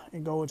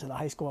and go into the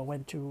high school I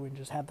went to and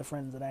just have the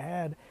friends that I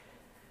had.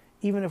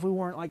 Even if we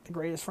weren't like the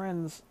greatest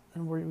friends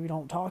and we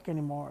don't talk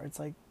anymore, it's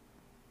like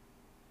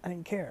I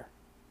didn't care.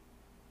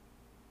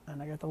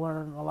 And I got to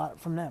learn a lot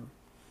from them.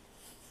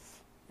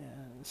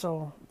 And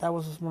so that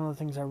was one of the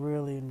things I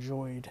really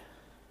enjoyed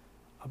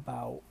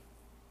about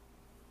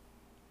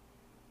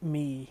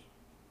me.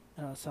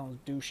 I know it sounds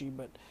douchey,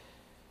 but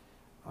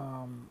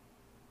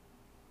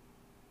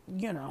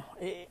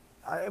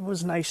it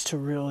was nice to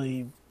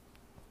really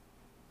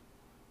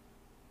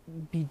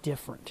be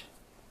different,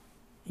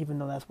 even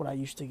though that's what I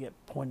used to get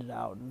pointed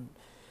out and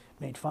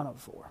made fun of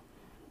for.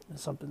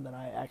 It's something that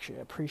I actually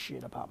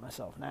appreciate about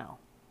myself now.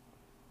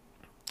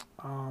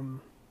 And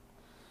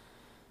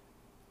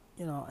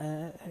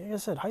like I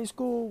said, high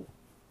school,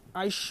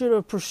 I should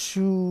have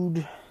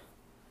pursued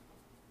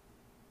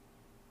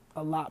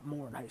a lot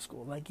more in high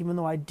school. Like, even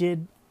though I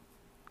did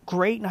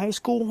great in high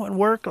school and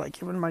work,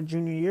 like even my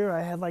junior year,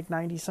 I had like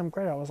 90 some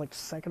credit. I was like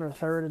second or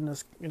third in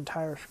this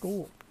entire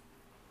school.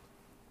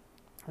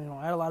 I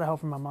had a lot of help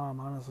from my mom,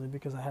 honestly,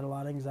 because I had a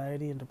lot of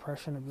anxiety and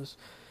depression of just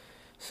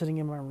sitting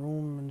in my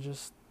room and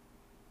just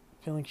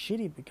feeling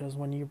shitty, because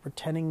when you're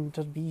pretending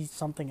to be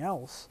something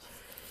else,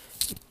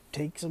 it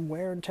takes some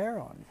wear and tear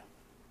on you.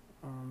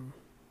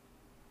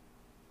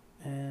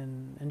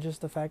 And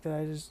just the fact that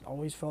I just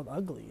always felt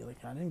ugly.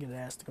 Like, I didn't get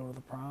asked to go to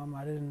the prom.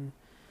 I didn't,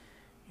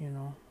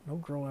 no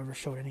girl ever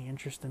showed any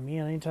interest in me.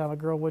 And anytime a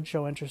girl would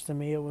show interest in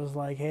me, it was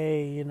like,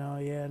 hey,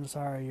 yeah, I'm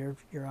sorry,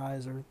 your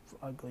eyes are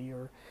ugly,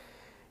 or,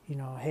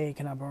 hey,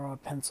 can I borrow a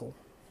pencil?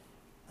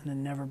 And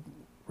then never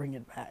bring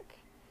it back.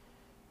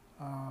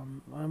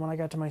 And when I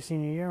got to my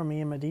senior year,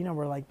 me and Medina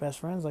were like best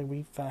friends. Like,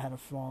 we had a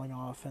falling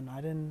off,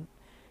 and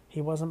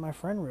he wasn't my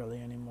friend really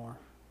anymore.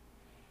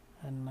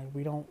 And like,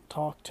 we don't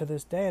talk to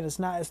this day. And it's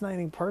not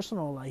anything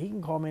personal. Like, he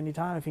can call me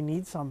anytime if he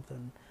needs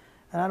something.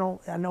 And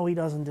I know he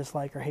doesn't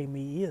dislike or hate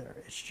me either.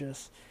 It's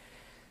just,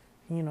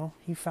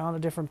 he found a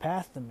different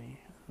path than me,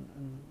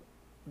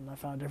 and I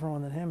found a different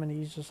one than him. And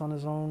he's just on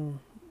his own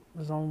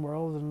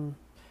world. And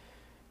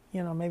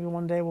maybe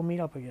one day we'll meet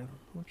up again,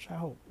 which I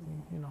hope.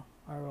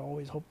 I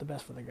always hope the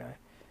best for the guy.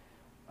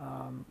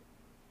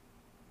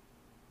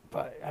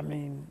 But I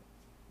mean,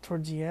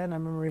 towards the end, I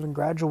remember even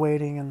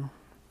graduating, and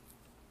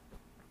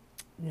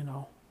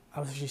I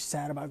was actually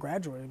sad about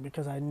graduating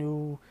because I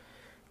knew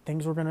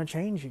things were going to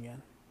change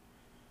again.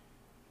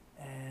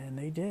 And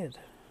they did.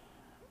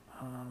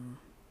 I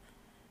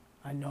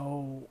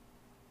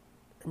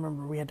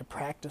remember we had to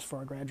practice for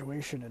our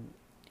graduation, and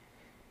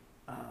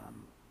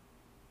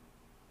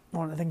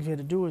one of the things we had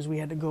to do is we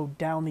had to go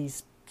down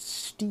these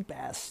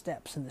steep-ass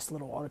steps in this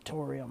little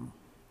auditorium.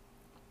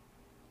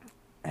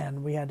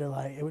 And we had to,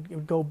 it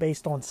would go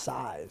based on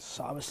size.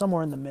 So I was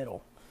somewhere in the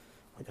middle,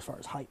 like as far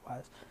as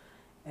height-wise.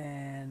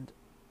 And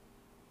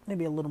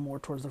maybe a little more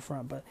towards the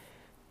front, but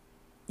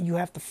you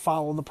have to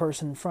follow the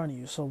person in front of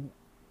you. So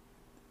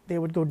they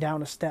would go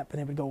down a step,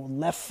 and they would go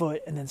left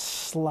foot and then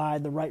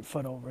slide the right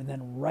foot over, and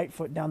then right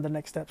foot down the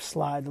next step,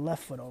 slide the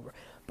left foot over.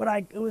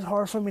 But it was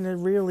hard for me to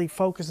really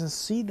focus and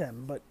see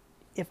them. But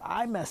if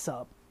I mess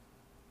up,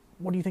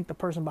 what do you think the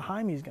person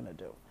behind me is going to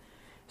do?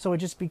 So it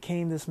just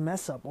became this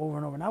mess up over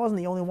and over. And I wasn't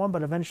the only one,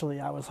 but eventually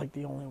I was like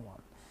the only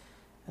one.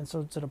 And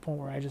so to the point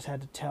where I just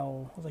had to I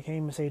was like,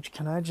 hey, Miss H,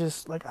 can I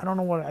just, I don't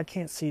know I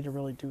can't see to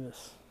really do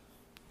this.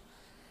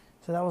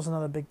 So that was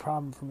another big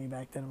problem for me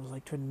back then. It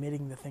was to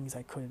admitting the things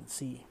I couldn't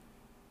see.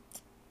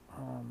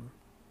 I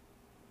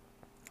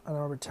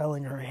remember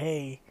telling her,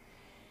 hey,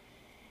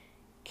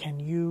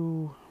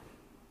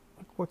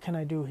 what can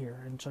I do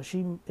here? And so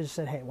she just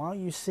said, hey, why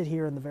don't you sit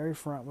here in the very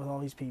front with all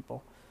these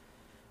people?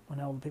 When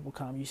all the people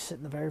come, you sit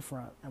in the very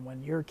front. And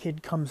when your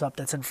kid comes up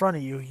that's in front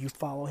of you, you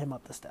follow him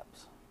up the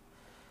steps.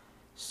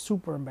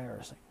 Super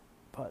embarrassing,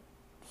 but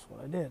that's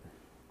what I did.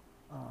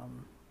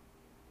 I'm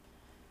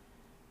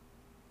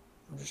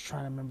just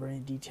trying to remember any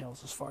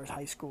details as far as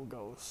high school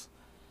goes.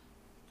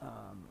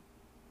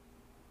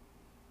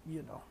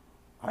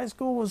 High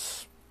school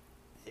was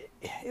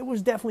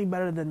definitely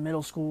better than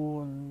middle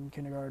school and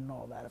kindergarten and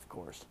all that, of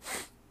course.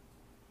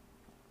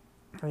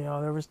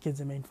 There was kids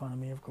that made fun of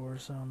me, of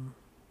course.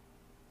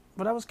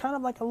 But I was kind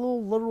of like a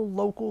little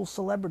local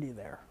celebrity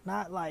there.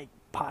 Not like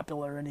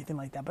popular or anything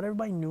like that, but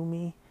everybody knew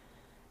me.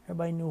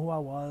 Everybody knew who I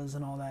was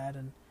and all that,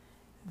 and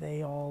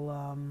they all,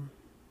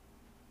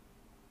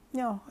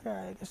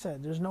 like I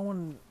said, there's no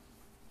one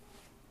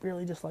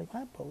really just like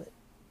my bullet.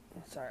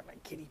 Sorry, my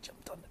kitty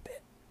jumped on the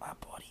bed. My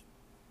buddy.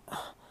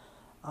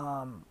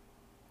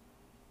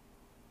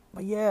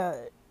 But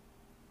yeah,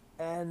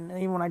 and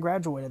even when I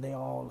graduated, they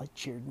all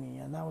cheered me,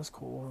 and that was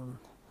cool. And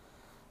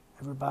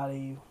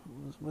everybody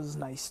was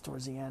nice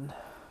towards the end.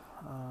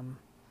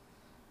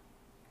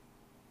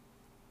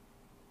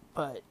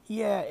 But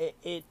yeah,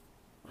 it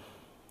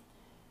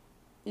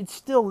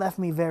still left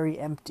me very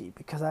empty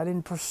because I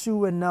didn't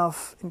pursue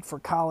enough for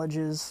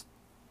colleges.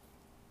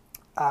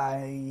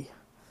 I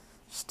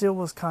still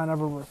was kind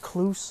of a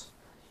recluse.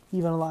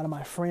 Even a lot of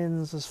my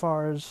friends, as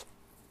far as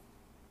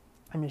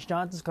Miss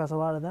Johnson's class, a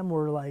lot of them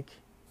were like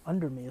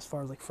under me as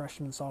far as like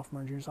freshmen,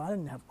 sophomore, junior. So I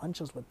didn't have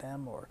lunches with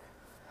them, or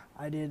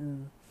I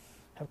didn't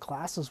have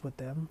classes with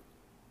them.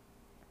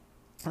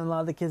 And a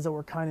lot of the kids that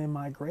were kind of in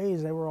my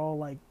grades, they were all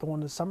like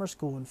going to summer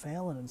school and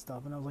failing and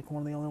stuff, and I was like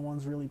one of the only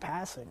ones really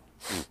passing,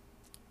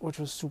 which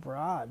was super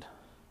odd.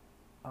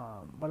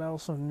 But I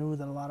also knew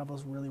that a lot of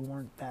us really we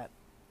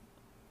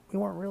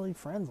weren't really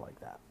friends like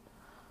that.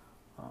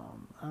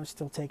 I was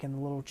still taking the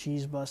little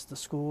cheese bus to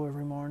school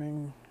every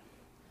morning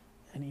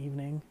and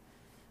evening,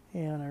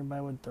 and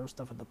everybody would throw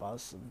stuff at the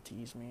bus and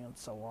tease me and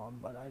so on,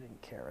 but I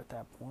didn't care at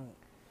that point.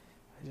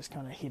 I just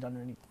kind of hid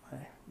underneath my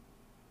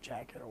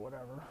jacket or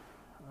whatever.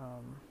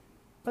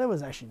 But it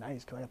was actually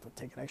nice because I got to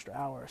take an extra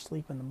hour of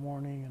sleep in the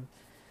morning and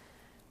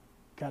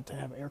got to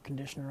have air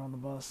conditioner on the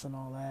bus and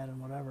all that and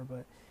whatever.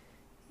 But,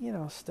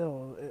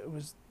 still, it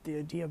was the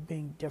idea of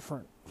being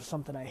different was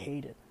something I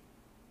hated.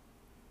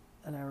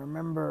 And I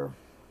remember,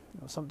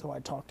 something I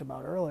talked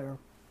about earlier,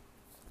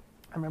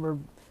 I remember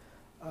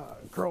a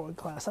girl in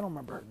class, I don't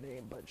remember her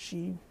name, but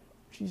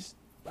she's,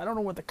 I don't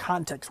know what the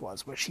context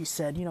was, but she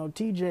said,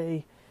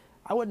 TJ,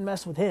 I wouldn't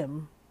mess with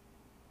him.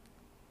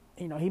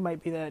 He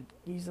might be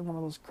he's one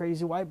of those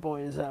crazy white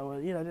boys that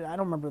was, I don't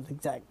remember the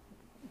exact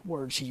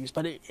word she used,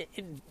 but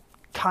in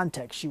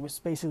context, she was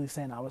basically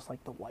saying I was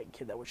like the white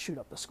kid that would shoot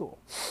up the school.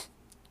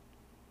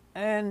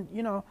 And,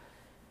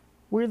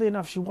 weirdly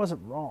enough, she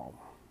wasn't wrong.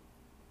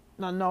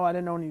 Now, no, I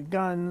didn't own any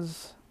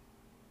guns,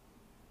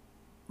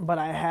 but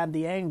I had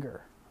the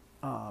anger.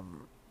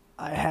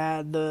 I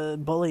had the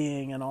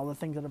bullying and all the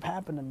things that have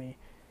happened to me.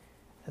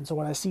 And so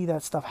when I see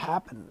that stuff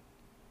happen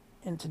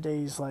in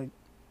today's,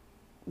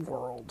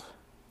 world,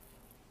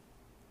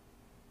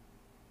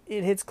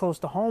 it hits close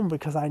to home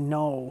because I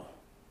know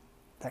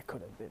that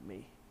could have been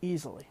me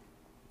easily.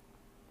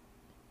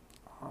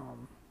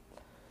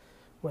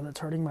 Whether it's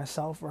hurting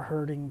myself or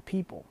hurting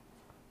people.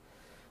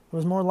 It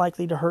was more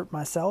likely to hurt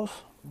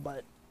myself,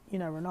 but you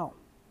never know.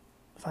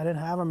 If I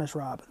didn't have a Miss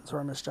Robbins or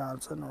a Miss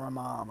Johnson or a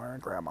mom or a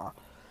grandma,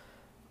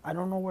 I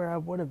don't know where I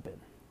would have been.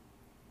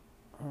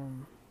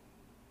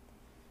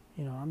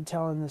 I'm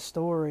telling this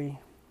story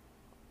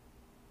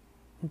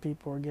and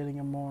people are getting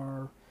a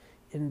more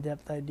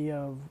in-depth idea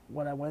of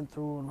what I went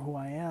through and who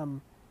I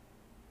am.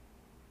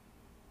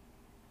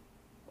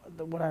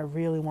 What I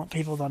really want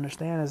people to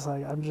understand is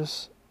I'm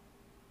just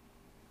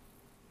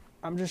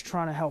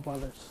trying to help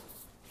others.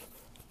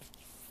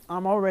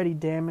 I'm already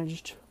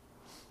damaged,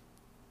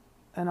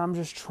 and I'm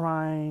just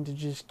trying to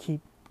just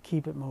keep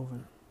it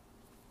moving.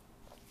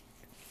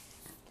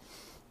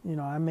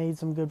 I made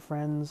some good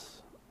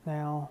friends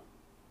now.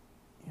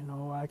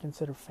 I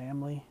consider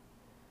family.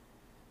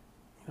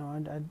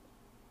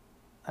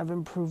 I've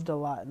improved a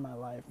lot in my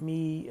life.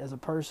 Me as a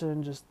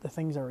person, just the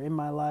things that are in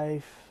my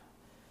life,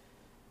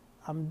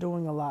 I'm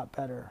doing a lot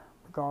better,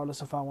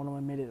 regardless if I want to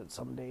admit it at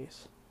some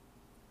days.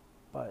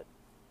 But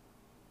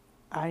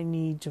I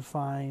need to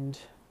find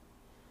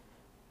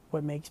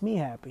what makes me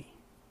happy.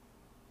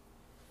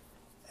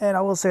 And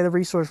I will say the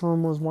resource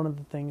room was one of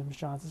the things in Ms.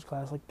 Johnson's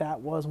class.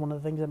 That was one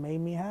of the things that made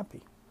me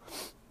happy.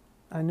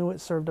 I knew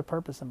it served a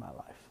purpose in my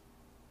life.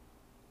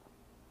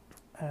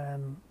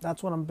 And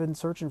that's what I've been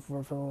searching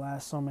for the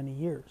last so many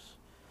years.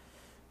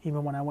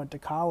 Even when I went to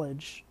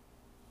college,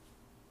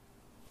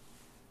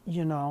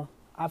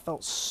 I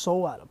felt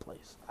so out of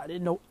place. I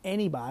didn't know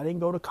anybody. I didn't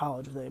go to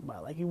college with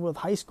anybody. Even with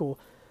high school,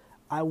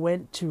 I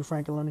went to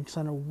Franklin Learning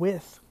Center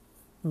with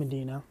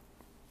Medina.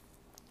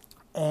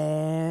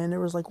 And there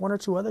was one or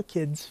two other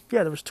kids.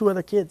 Yeah, there was two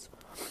other kids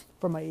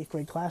from my 8th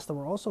grade class that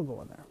were also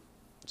going there.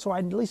 So I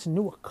at least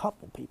knew a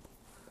couple people.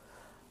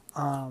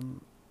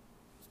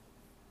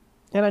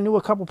 And I knew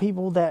a couple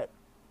people that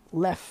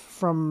left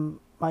from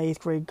my 8th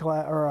grade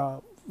class,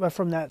 or left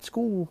from that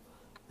school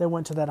that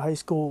went to that high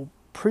school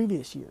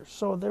previous years.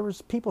 So there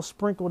was people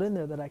sprinkled in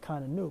there that I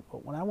kind of knew.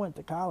 But when I went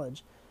to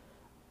college,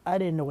 I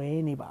didn't know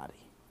anybody.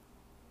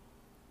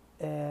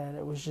 And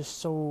it was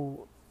just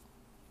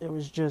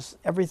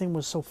everything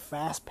was so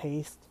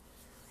fast-paced.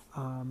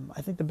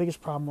 I think the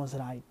biggest problem was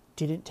that I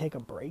didn't take a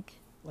break.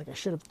 I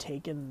should have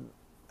taken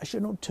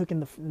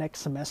the next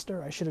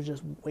semester. I should have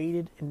just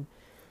waited and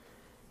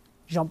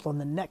jumped on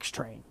the next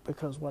train,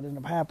 because what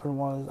ended up happening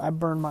was I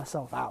burned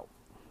myself out.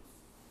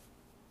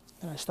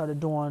 And I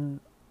started doing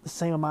the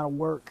same amount of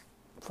work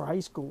for high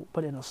school,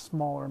 but in a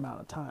smaller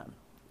amount of time.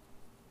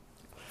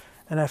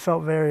 And I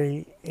felt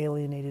very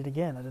alienated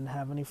again. I didn't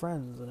have any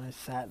friends, and I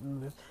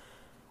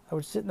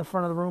would sit in the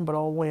front of the room, but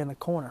all the way in the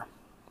corner.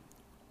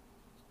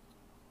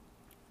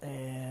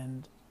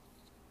 And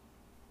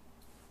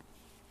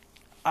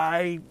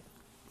my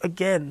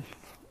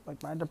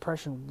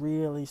depression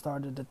really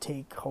started to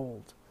take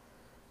hold.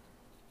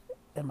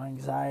 And my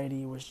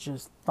anxiety was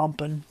just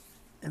thumping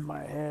in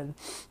my head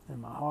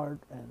and my heart,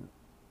 and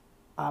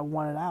I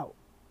wanted out.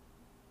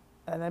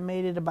 And I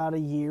made it about a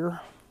year.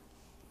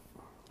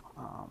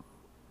 I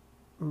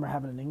remember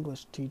having an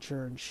English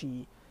teacher, and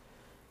she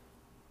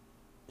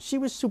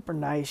was super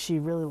nice. She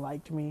really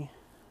liked me,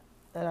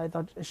 and I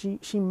thought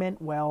she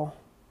meant well.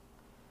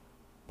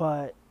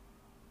 But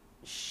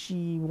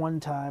one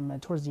time,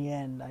 and towards the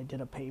end, I did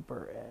a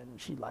paper,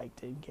 and she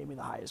liked it and gave me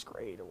the highest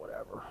grade or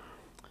whatever.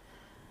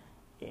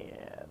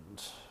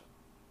 And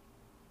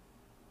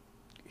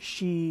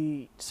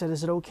she said,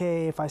 "Is it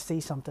okay if I say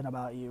something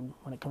about you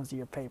when it comes to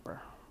your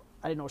paper?"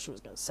 I didn't know what she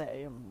was going to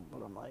say,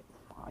 but I'm like,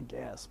 I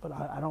guess. But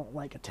I don't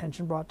like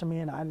attention brought to me,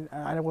 and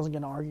I wasn't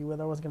going to argue with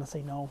her. I wasn't going to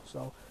say no.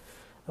 So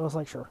I was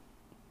like, sure.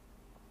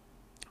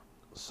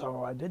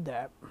 So I did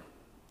that.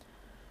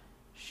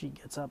 She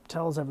gets up,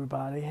 tells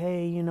everybody,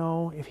 hey,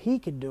 if he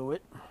could do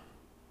it,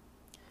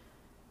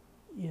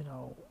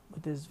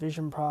 with his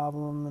vision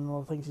problem and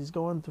all the things he's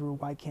going through,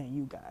 why can't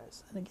you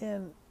guys? And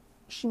again,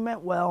 she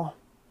meant well,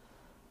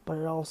 but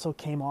it also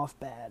came off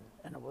bad.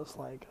 And it was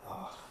like,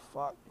 oh,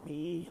 fuck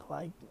me.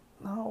 Like,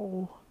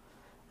 no.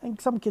 And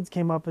some kids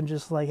came up and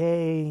just like,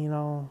 hey,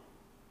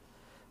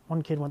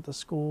 one kid went to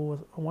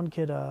school. One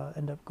kid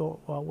ended up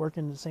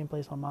working in the same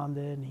place my mom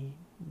did, and he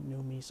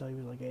knew me, so he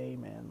was like, hey,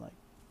 man, like,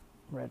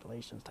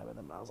 congratulations type of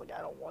thing. But I was like,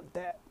 I don't want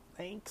that.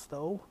 Thanks,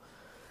 though.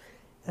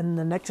 And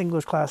the next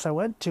English class I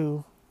went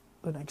to,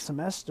 the next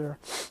semester,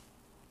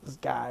 this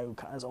guy,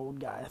 this old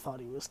guy, I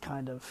thought he was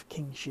kind of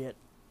king shit.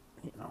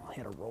 He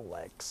had a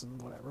Rolex and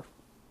whatever.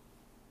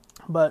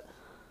 But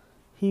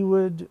he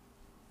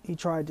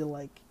tried to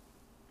like,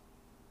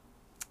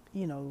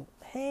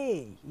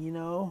 hey,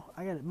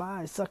 I got it. My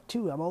eyes suck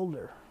too. I'm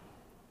older.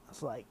 I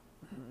was like,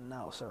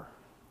 no, sir.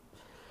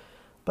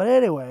 But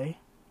anyway,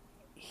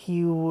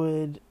 he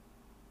would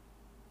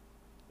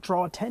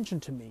draw attention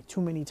to me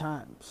too many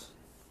times.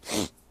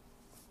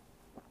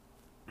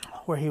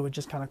 Where he would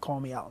just kind of call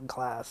me out in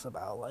class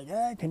about like,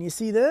 hey, can you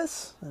see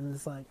this? And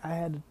it's like, I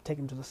had to take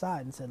him to the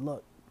side and said,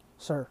 look,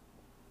 sir,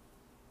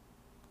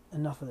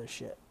 enough of this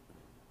shit.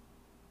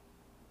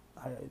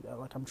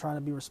 I'm trying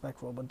to be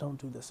respectful, but don't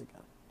do this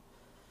again.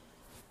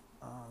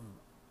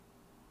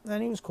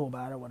 And he was cool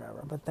about it,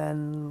 whatever. But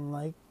then,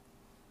 like,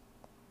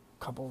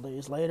 a couple of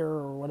days later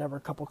or whatever,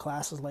 a couple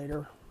classes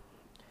later,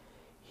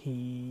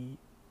 he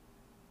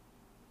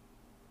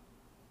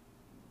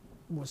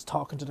was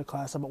talking to the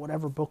class about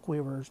whatever book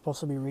we were supposed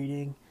to be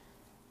reading,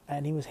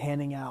 and he was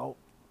handing out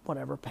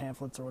whatever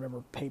pamphlets or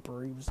whatever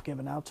paper he was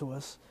giving out to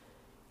us,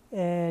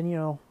 and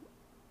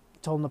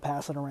told him to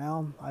pass it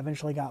around. I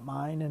eventually got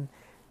mine, and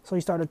so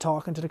he started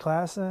talking to the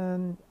class,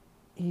 and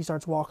he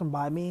starts walking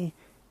by me,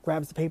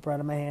 grabs the paper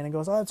out of my hand and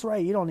goes, oh, that's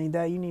right, you don't need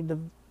that, you need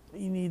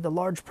the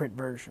large print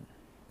version.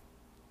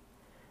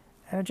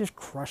 And it just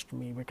crushed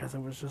me, because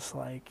it was just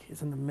like,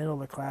 it's in the middle of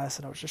the class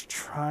and I was just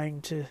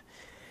trying to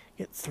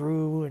get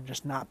through and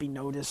just not be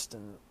noticed,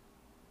 and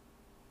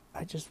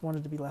I just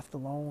wanted to be left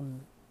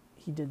alone.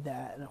 He did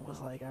that, and it was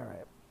like, all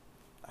right,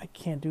 I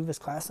can't do this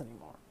class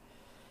anymore.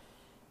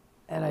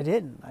 And I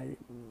didn't. It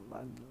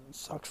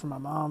sucks for my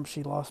mom.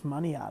 She lost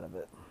money out of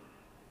it,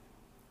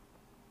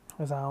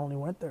 because I only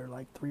went there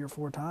like 3 or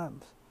 4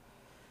 times.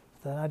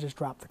 Then I just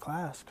dropped the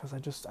class because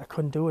I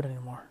couldn't do it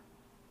anymore.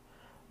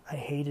 I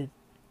hated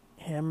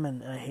him,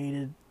 and I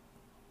hated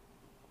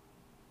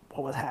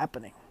what was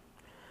happening.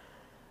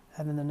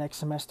 And then the next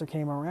semester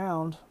came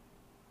around,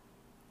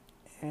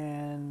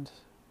 and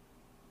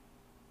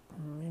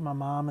me and my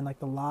mom in like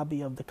the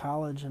lobby of the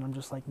college, and I'm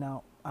just like,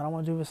 no, I don't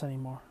want to do this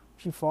anymore.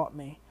 She fought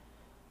me,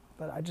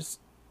 but I just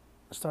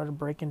started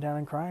breaking down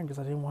and crying because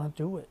I didn't want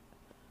to do it.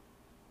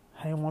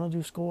 I didn't want to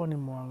do school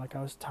anymore. Like,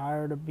 I was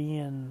tired of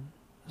being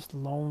this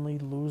lonely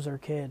loser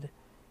kid.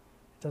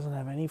 Doesn't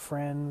have any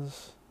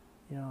friends,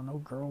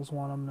 no girls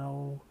want him,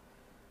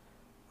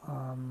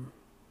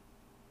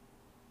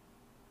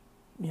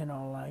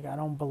 like, I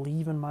don't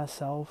believe in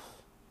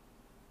myself.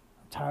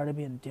 I'm tired of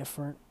being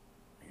different,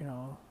 I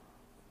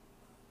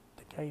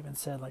think I even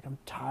said, like, I'm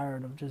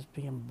tired of just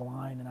being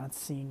blind and not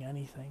seeing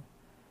anything.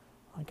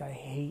 Like, I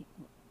hate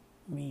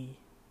me.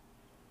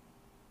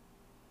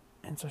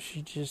 And so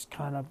she just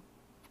kind of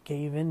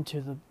gave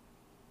into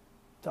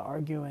the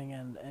arguing,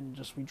 and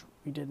just we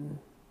didn't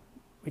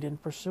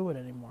pursue it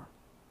anymore.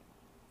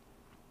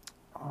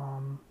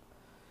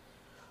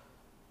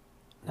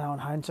 Now in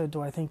hindsight,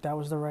 do I think that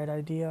was the right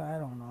idea? I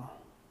don't know.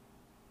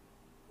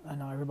 I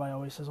know everybody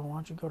always says, well, why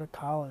don't you go to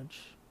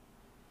college?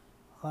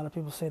 A lot of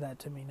people say that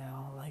to me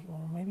now, like,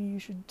 well, maybe you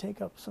should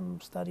take up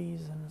some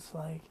studies, and it's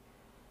like,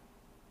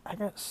 I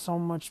got so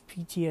much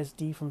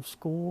PTSD from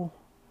school,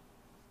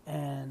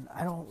 and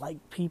I don't like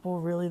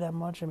people really that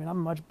much. I mean, I'm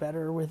much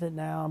better with it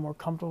now, I'm more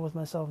comfortable with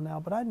myself now,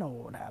 but I know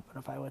what would happen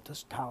if I went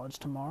to college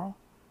tomorrow.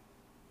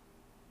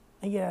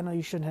 And yeah, I know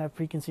you shouldn't have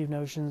preconceived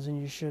notions, and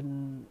you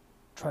shouldn't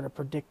try to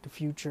predict the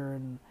future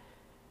and,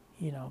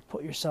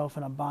 put yourself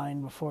in a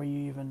bind before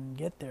you even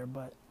get there,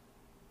 but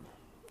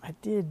I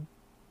did,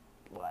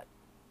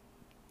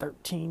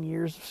 13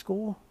 years of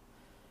school?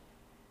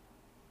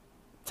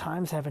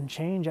 Times haven't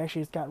changed.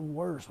 Actually, it's gotten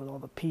worse with all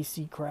the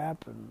PC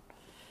crap, and,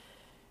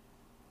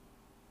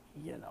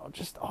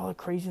 just all the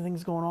crazy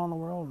things going on in the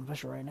world.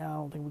 Especially right now, I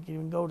don't think we can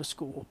even go to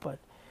school. But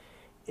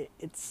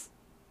it's,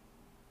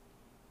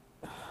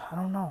 I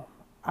don't know.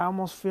 I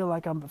almost feel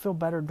like I feel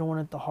better doing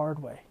it the hard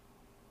way.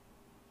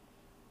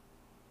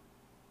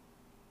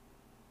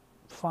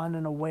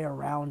 Finding a way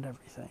around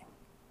everything.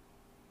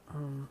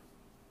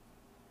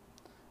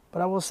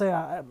 But I will say,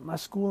 my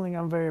schooling,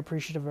 I'm very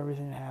appreciative of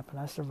everything that happened.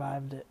 I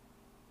survived it.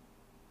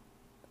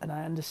 And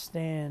I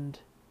understand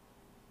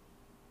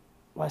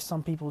why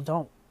some people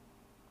don't.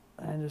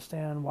 I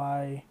understand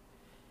why,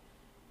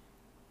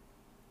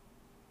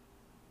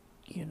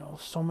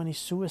 so many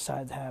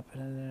suicides happen,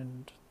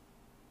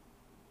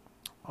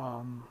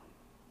 and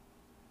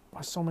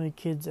why so many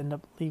kids end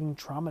up leaving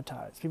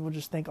traumatized. People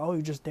just think, oh,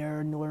 you're just there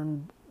and you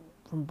learn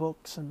from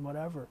books and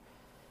whatever.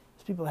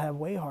 There's people that have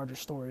way harder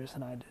stories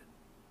than I did.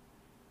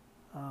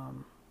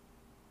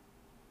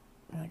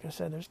 Like I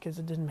said, there's kids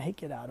that didn't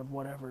make it out of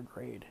whatever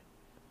grade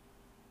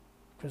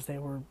because they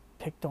were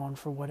picked on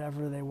for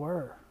whatever they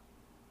were.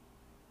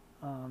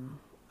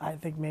 I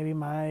think maybe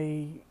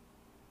my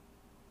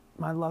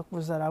luck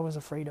was that I was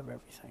afraid of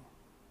everything.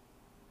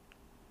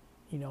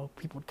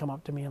 People would come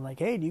up to me and like,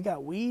 hey, do you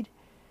got weed?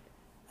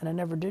 And I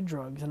never did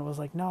drugs. And it was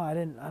like, no, I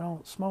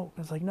don't smoke.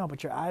 It's like, no,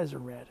 but your eyes are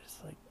red. It's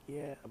like,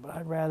 yeah, but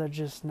I'd rather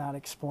just not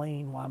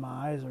explain why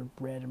my eyes are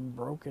red and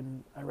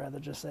broken. I'd rather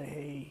just say,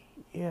 hey,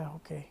 yeah,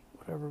 okay,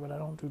 whatever, but I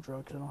don't do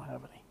drugs. I don't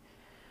have any.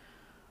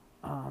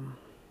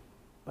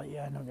 But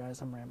yeah, I know,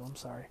 guys, I'm rambling. I'm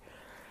sorry.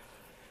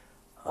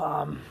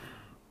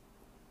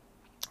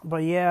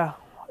 But yeah,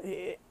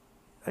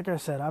 like I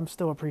said, I'm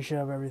still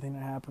appreciative of everything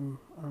that happened.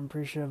 I'm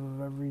appreciative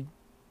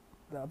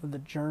of the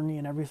journey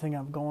and everything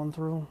I've gone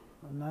through.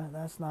 And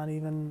that's not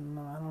even,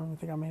 I don't even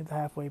think I made the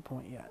halfway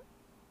point yet.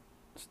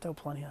 Still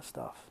plenty of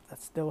stuff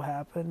that still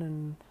happened,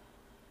 and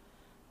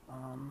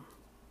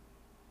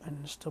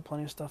there's still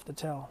plenty of stuff to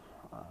tell.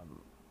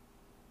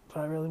 But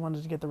I really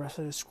wanted to get the rest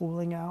of the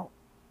schooling out.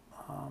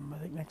 I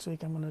think next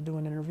week I'm going to do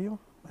an interview,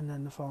 and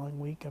then the following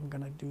week I'm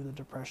going to do the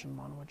depression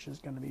one, which is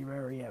going to be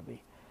very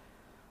heavy.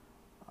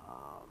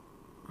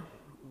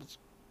 It's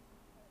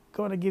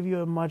going to give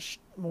you a much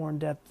more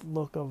in-depth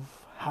look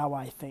of how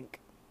I think,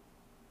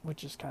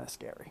 which is kind of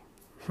scary.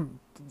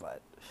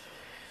 But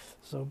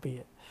so be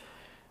it.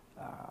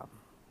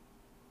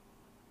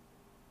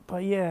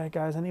 But yeah,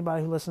 guys,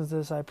 anybody who listens to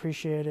this, I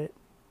appreciate it.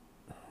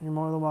 You're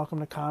more than welcome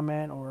to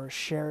comment or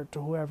share it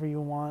to whoever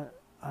you want.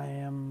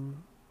 I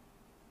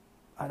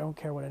don't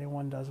care what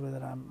anyone does with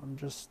it. I'm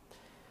just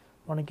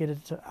want to get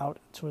it out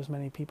to as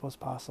many people as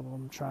possible.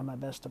 I'm trying my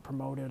best to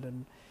promote it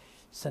and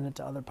send it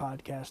to other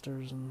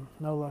podcasters, and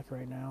no luck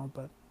right now,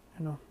 but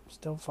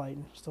still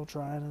fighting, still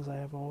trying, as I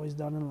have always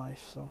done in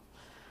life. So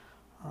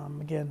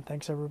again,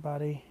 thanks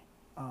everybody.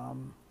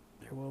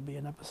 There will be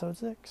an episode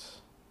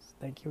 6.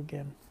 Thank you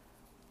again.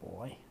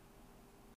 Boy.